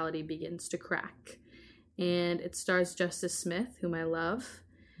of reality begins to crack. And it stars Justice Smith, whom I love.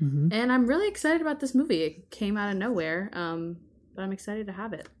 And I'm really excited about this movie. It came out of nowhere, but I'm excited to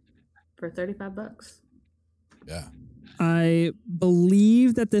have it for $35. Yeah. I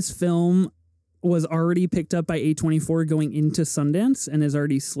believe that this film was already picked up by A24 going into Sundance and is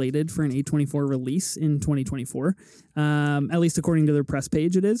already slated for an A24 release in 2024. At least according to their press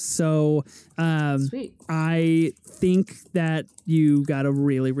page, it is. So Sweet. I think that you got a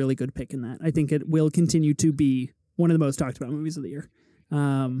really, really good pick in that. I think it will continue to be one of the most talked about movies of the year.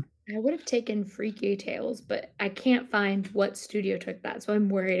 I would have taken Freaky Tales, but I can't find what studio took that, so I'm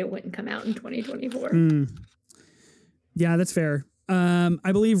worried it wouldn't come out in 2024. Yeah, that's fair.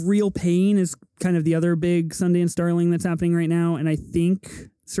 I believe Real Pain is kind of the other big Sundance darling that's happening right now, and I think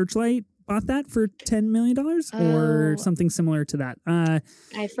Searchlight bought that for $10 million or Oh. something similar to that.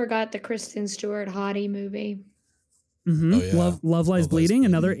 I forgot the Kristen Stewart Hottie movie. Mm-hmm. Oh, yeah. Love Lies Bleeding,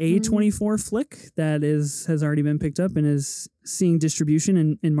 another A24 flick that has already been picked up and is seeing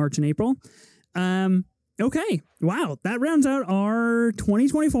distribution in March and April. Okay. Wow. That rounds out our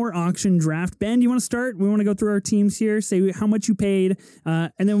 2024 auction draft. Ben, do you want to start? We want to go through our teams here, say how much you paid,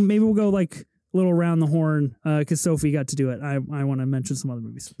 and then maybe we'll go like a little around the horn because Sophie got to do it. I want to mention some other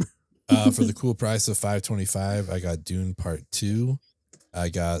movies. For the cool price of $5.25, I got Dune Part 2. I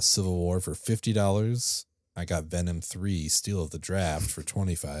got Civil War for $50. I got Venom 3, Steal of the Draft for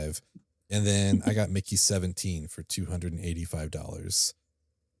 $25. And then I got Mickey 17 for $285.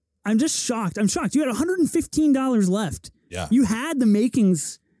 I'm just shocked. You had $115 left. Yeah. You had the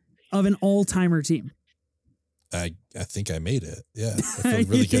makings of an all-timer team. I think I made it. Yeah. I feel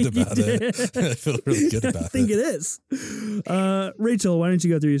really good about it. I feel really good about it. I think it is. Rachel, why don't you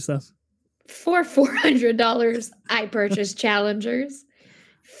go through your stuff? For $400, I purchased Challengers.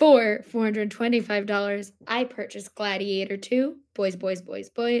 For $425, I purchased Gladiator 2, Boys.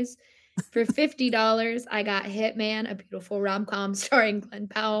 For $50, I got Hitman, a beautiful rom-com starring Glenn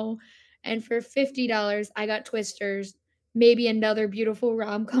Powell. And for $50, I got Twisters, maybe another beautiful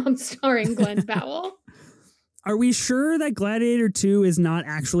rom-com starring Glenn Powell. Are we sure that Gladiator 2 is not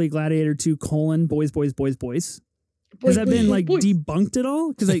actually Gladiator 2 : Boys? Has that been debunked at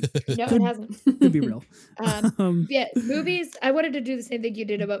all? Because no, it hasn't. Could be real. Yeah, movies. I wanted to do the same thing you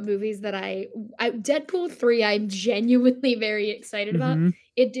did about movies that I Deadpool 3. I'm genuinely very excited about.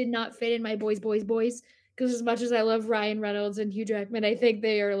 It did not fit in my boys. Because as much as I love Ryan Reynolds and Hugh Jackman, I think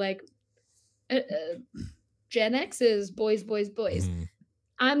they are like Gen X's boys.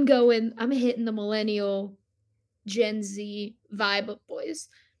 I'm hitting the millennial Gen Z vibe of boys.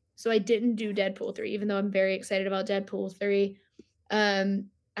 So I didn't do Deadpool 3, even though I'm very excited about Deadpool 3. I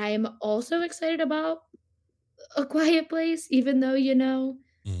am also excited about A Quiet Place, even though,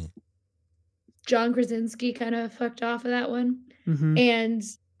 John Krasinski kind of fucked off of that one. And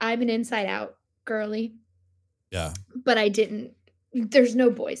I'm an Inside Out girly. Yeah. But there's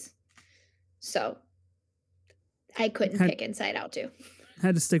no boys. So I couldn't pick Inside Out too.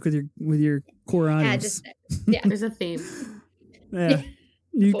 Had to stick with your core audience. Yeah. There's a theme. Yeah.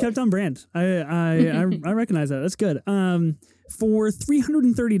 You kept on brand. I recognize that. That's good. For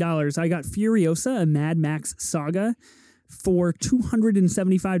 $330, I got Furiosa, a Mad Max saga. For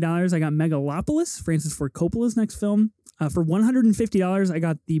 $275, I got Megalopolis, Francis Ford Coppola's next film. For $150, I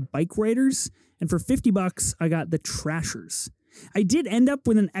got The Bike Raiders. And for $50, I got The Trashers. I did end up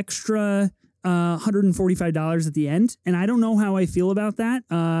with an extra $145 at the end, and I don't know how I feel about that.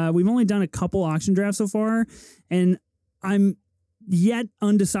 We've only done a couple auction drafts so far, and I'm yet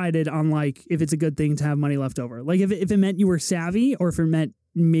undecided on if it's a good thing to have money left over. Like if it meant you were savvy or if it meant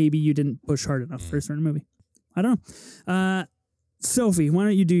maybe you didn't push hard enough for a certain movie. I don't know. Sophie, why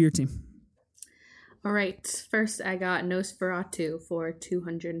don't you do your team? All right. First, I got Nosferatu for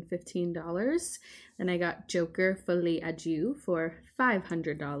 $215. Then I got Joker Folie à Deux for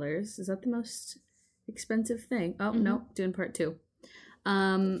 $500. Is that the most expensive thing? Oh, no. Dune Part 2.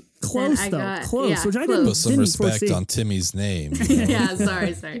 Close though, close. Yeah, which I Put some respect foresee. on Timmy's name. Yeah,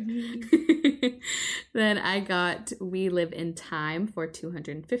 sorry. Then I got We Live in Time for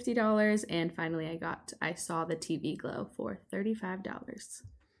 $250, and finally I saw the TV Glow for $35.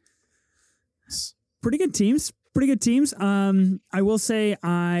 Pretty good teams. I will say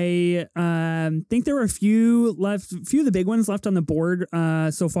I think there were a few of the big ones left on the board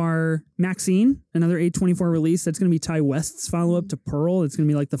so far. Maxine, another A24 release. That's going to be Ty West's follow-up to Pearl. It's going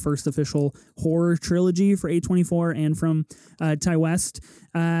to be like the first official horror trilogy for A24 and from Ty West.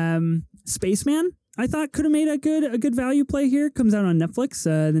 Spaceman, I thought could have made a good value play here. Comes out on Netflix,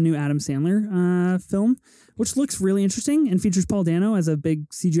 the new Adam Sandler film, which looks really interesting and features Paul Dano as a big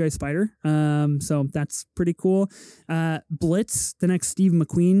CGI spider. So that's pretty cool. Blitz, the next Steve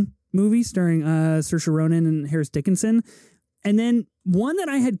McQueen movie starring Saoirse Ronan and Harris Dickinson. And then one that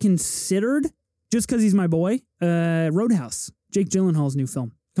I had considered just because he's my boy, Roadhouse, Jake Gyllenhaal's new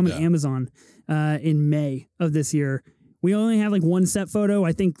film, coming to Amazon in May of this year. We only have one set photo.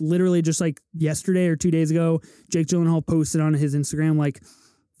 I think literally just yesterday or 2 days ago, Jake Gyllenhaal posted on his Instagram,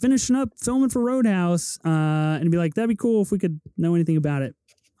 finishing up filming for Roadhouse, and be like, that'd be cool if we could know anything about it.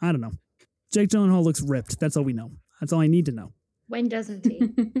 I don't know. Jake Gyllenhaal looks ripped. That's all we know. That's all I need to know. When doesn't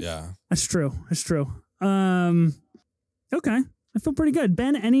he? Yeah. That's true. Okay. I feel pretty good.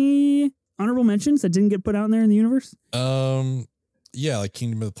 Ben, any honorable mentions that didn't get put out in there in the universe? Yeah, like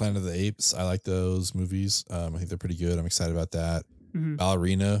Kingdom of the Planet of the Apes. I like those movies. I think they're pretty good. I'm excited about that. Mm-hmm.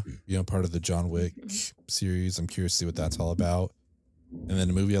 Ballerina, part of the John Wick series. I'm curious to see what that's all about. And then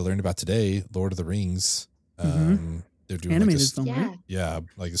a movie I learned about today, Lord of the Rings. they're doing animated like film, Yeah. right? yeah,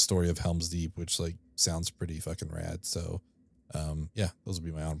 like a story of Helm's Deep, which like sounds pretty fucking rad. So, yeah, those would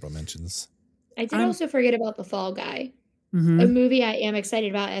be my honorable mentions. I did I'm- also forget about The Fall Guy, Mhm. a movie I am excited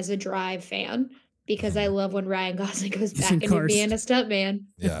about as a Drive fan because I love when Ryan Gosling goes He's back in into Cars. being a stuntman.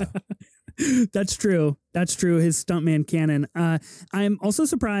 Yeah, That's true. That's true. His stuntman canon. I'm also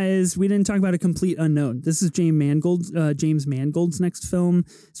surprised we didn't talk about A Complete Unknown. This is James Mangold's next film,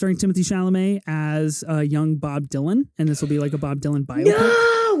 starring Timothy Chalamet as young Bob Dylan, and this will be like a Bob Dylan biopic.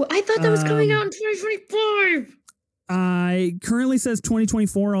 No, I thought that was coming out in 2025. Currently says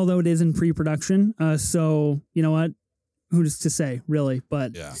 2024, although it is in pre-production. So you know what? Who's to say, really?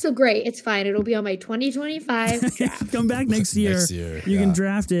 But yeah. So great, it's fine. It'll be on my 2025 draft. come back next year. Next year, You can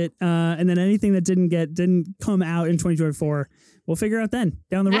draft it, and then anything that didn't come out in 2024, we'll figure out then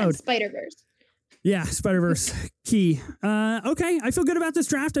down the road. Spider-Verse. Yeah, Spider-Verse key. Okay, I feel good about this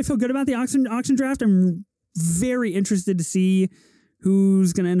draft. I feel good about the auction draft. I'm very interested to see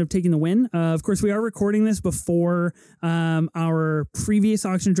who's going to end up taking the win. Of course, we are recording this before our previous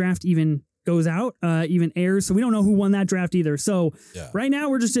auction draft even goes out, even airs. So we don't know who won that draft either. So right now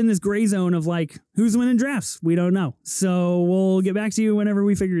we're just in this gray zone of like, who's winning drafts? We don't know. So we'll get back to you whenever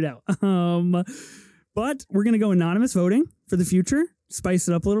we figure it out. But we're going to go anonymous voting for the future. Spice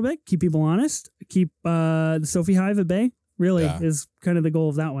it up a little bit. Keep people honest. Keep the Sophie Hive at bay. Really is kind of the goal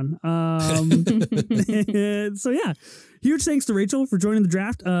of that one. So yeah, huge thanks to Rachel for joining the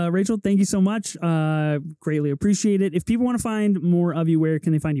draft. Rachel, thank you so much. Greatly appreciate it. If people want to find more of you, where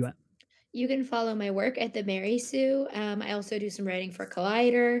can they find you at? You can follow my work at the Mary Sue. I also do some writing for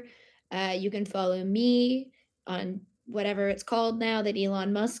Collider. You can follow me on whatever it's called now that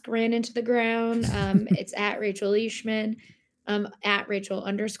Elon Musk ran into the ground. It's at Rachel Leishman, at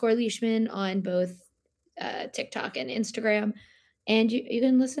Rachel_Leishman on both TikTok and Instagram. And you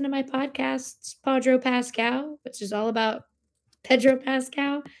can listen to my podcasts, Pedro Pascal, which is all about Pedro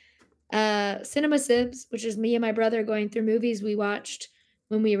Pascal. Cinema Sibs, which is me and my brother going through movies we watched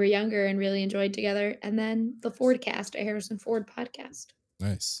when we were younger and really enjoyed together. And then the Fordcast, a Harrison Ford podcast.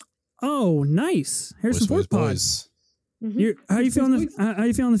 Nice. Oh, nice. Harrison Ford pod. Mhm. How you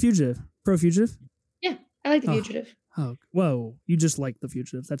feeling the Fugitive? Pro Fugitive? Yeah, I like The Fugitive. Oh, whoa. You just like The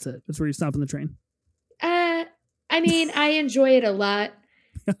Fugitive. That's it. That's where you're stopping the train. I mean, I enjoy it a lot.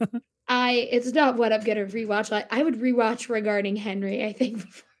 It's not what I'm gonna rewatch. I would rewatch Regarding Henry, I think,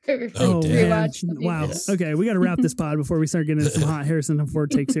 before Oh, man. rewatch. Wow. Okay, we got to wrap this pod before we start getting into some hot Harrison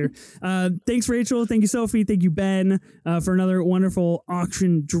Ford takes here. Thanks, Rachel. Thank you, Sophie. Thank you, Ben, for another wonderful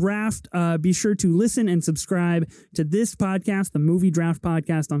auction draft. Be sure to listen and subscribe to this podcast, the Movie Draft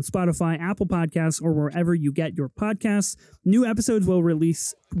Podcast, on Spotify, Apple Podcasts, or wherever you get your podcasts. New episodes will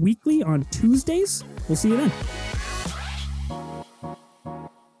release weekly on Tuesdays. We'll see you then.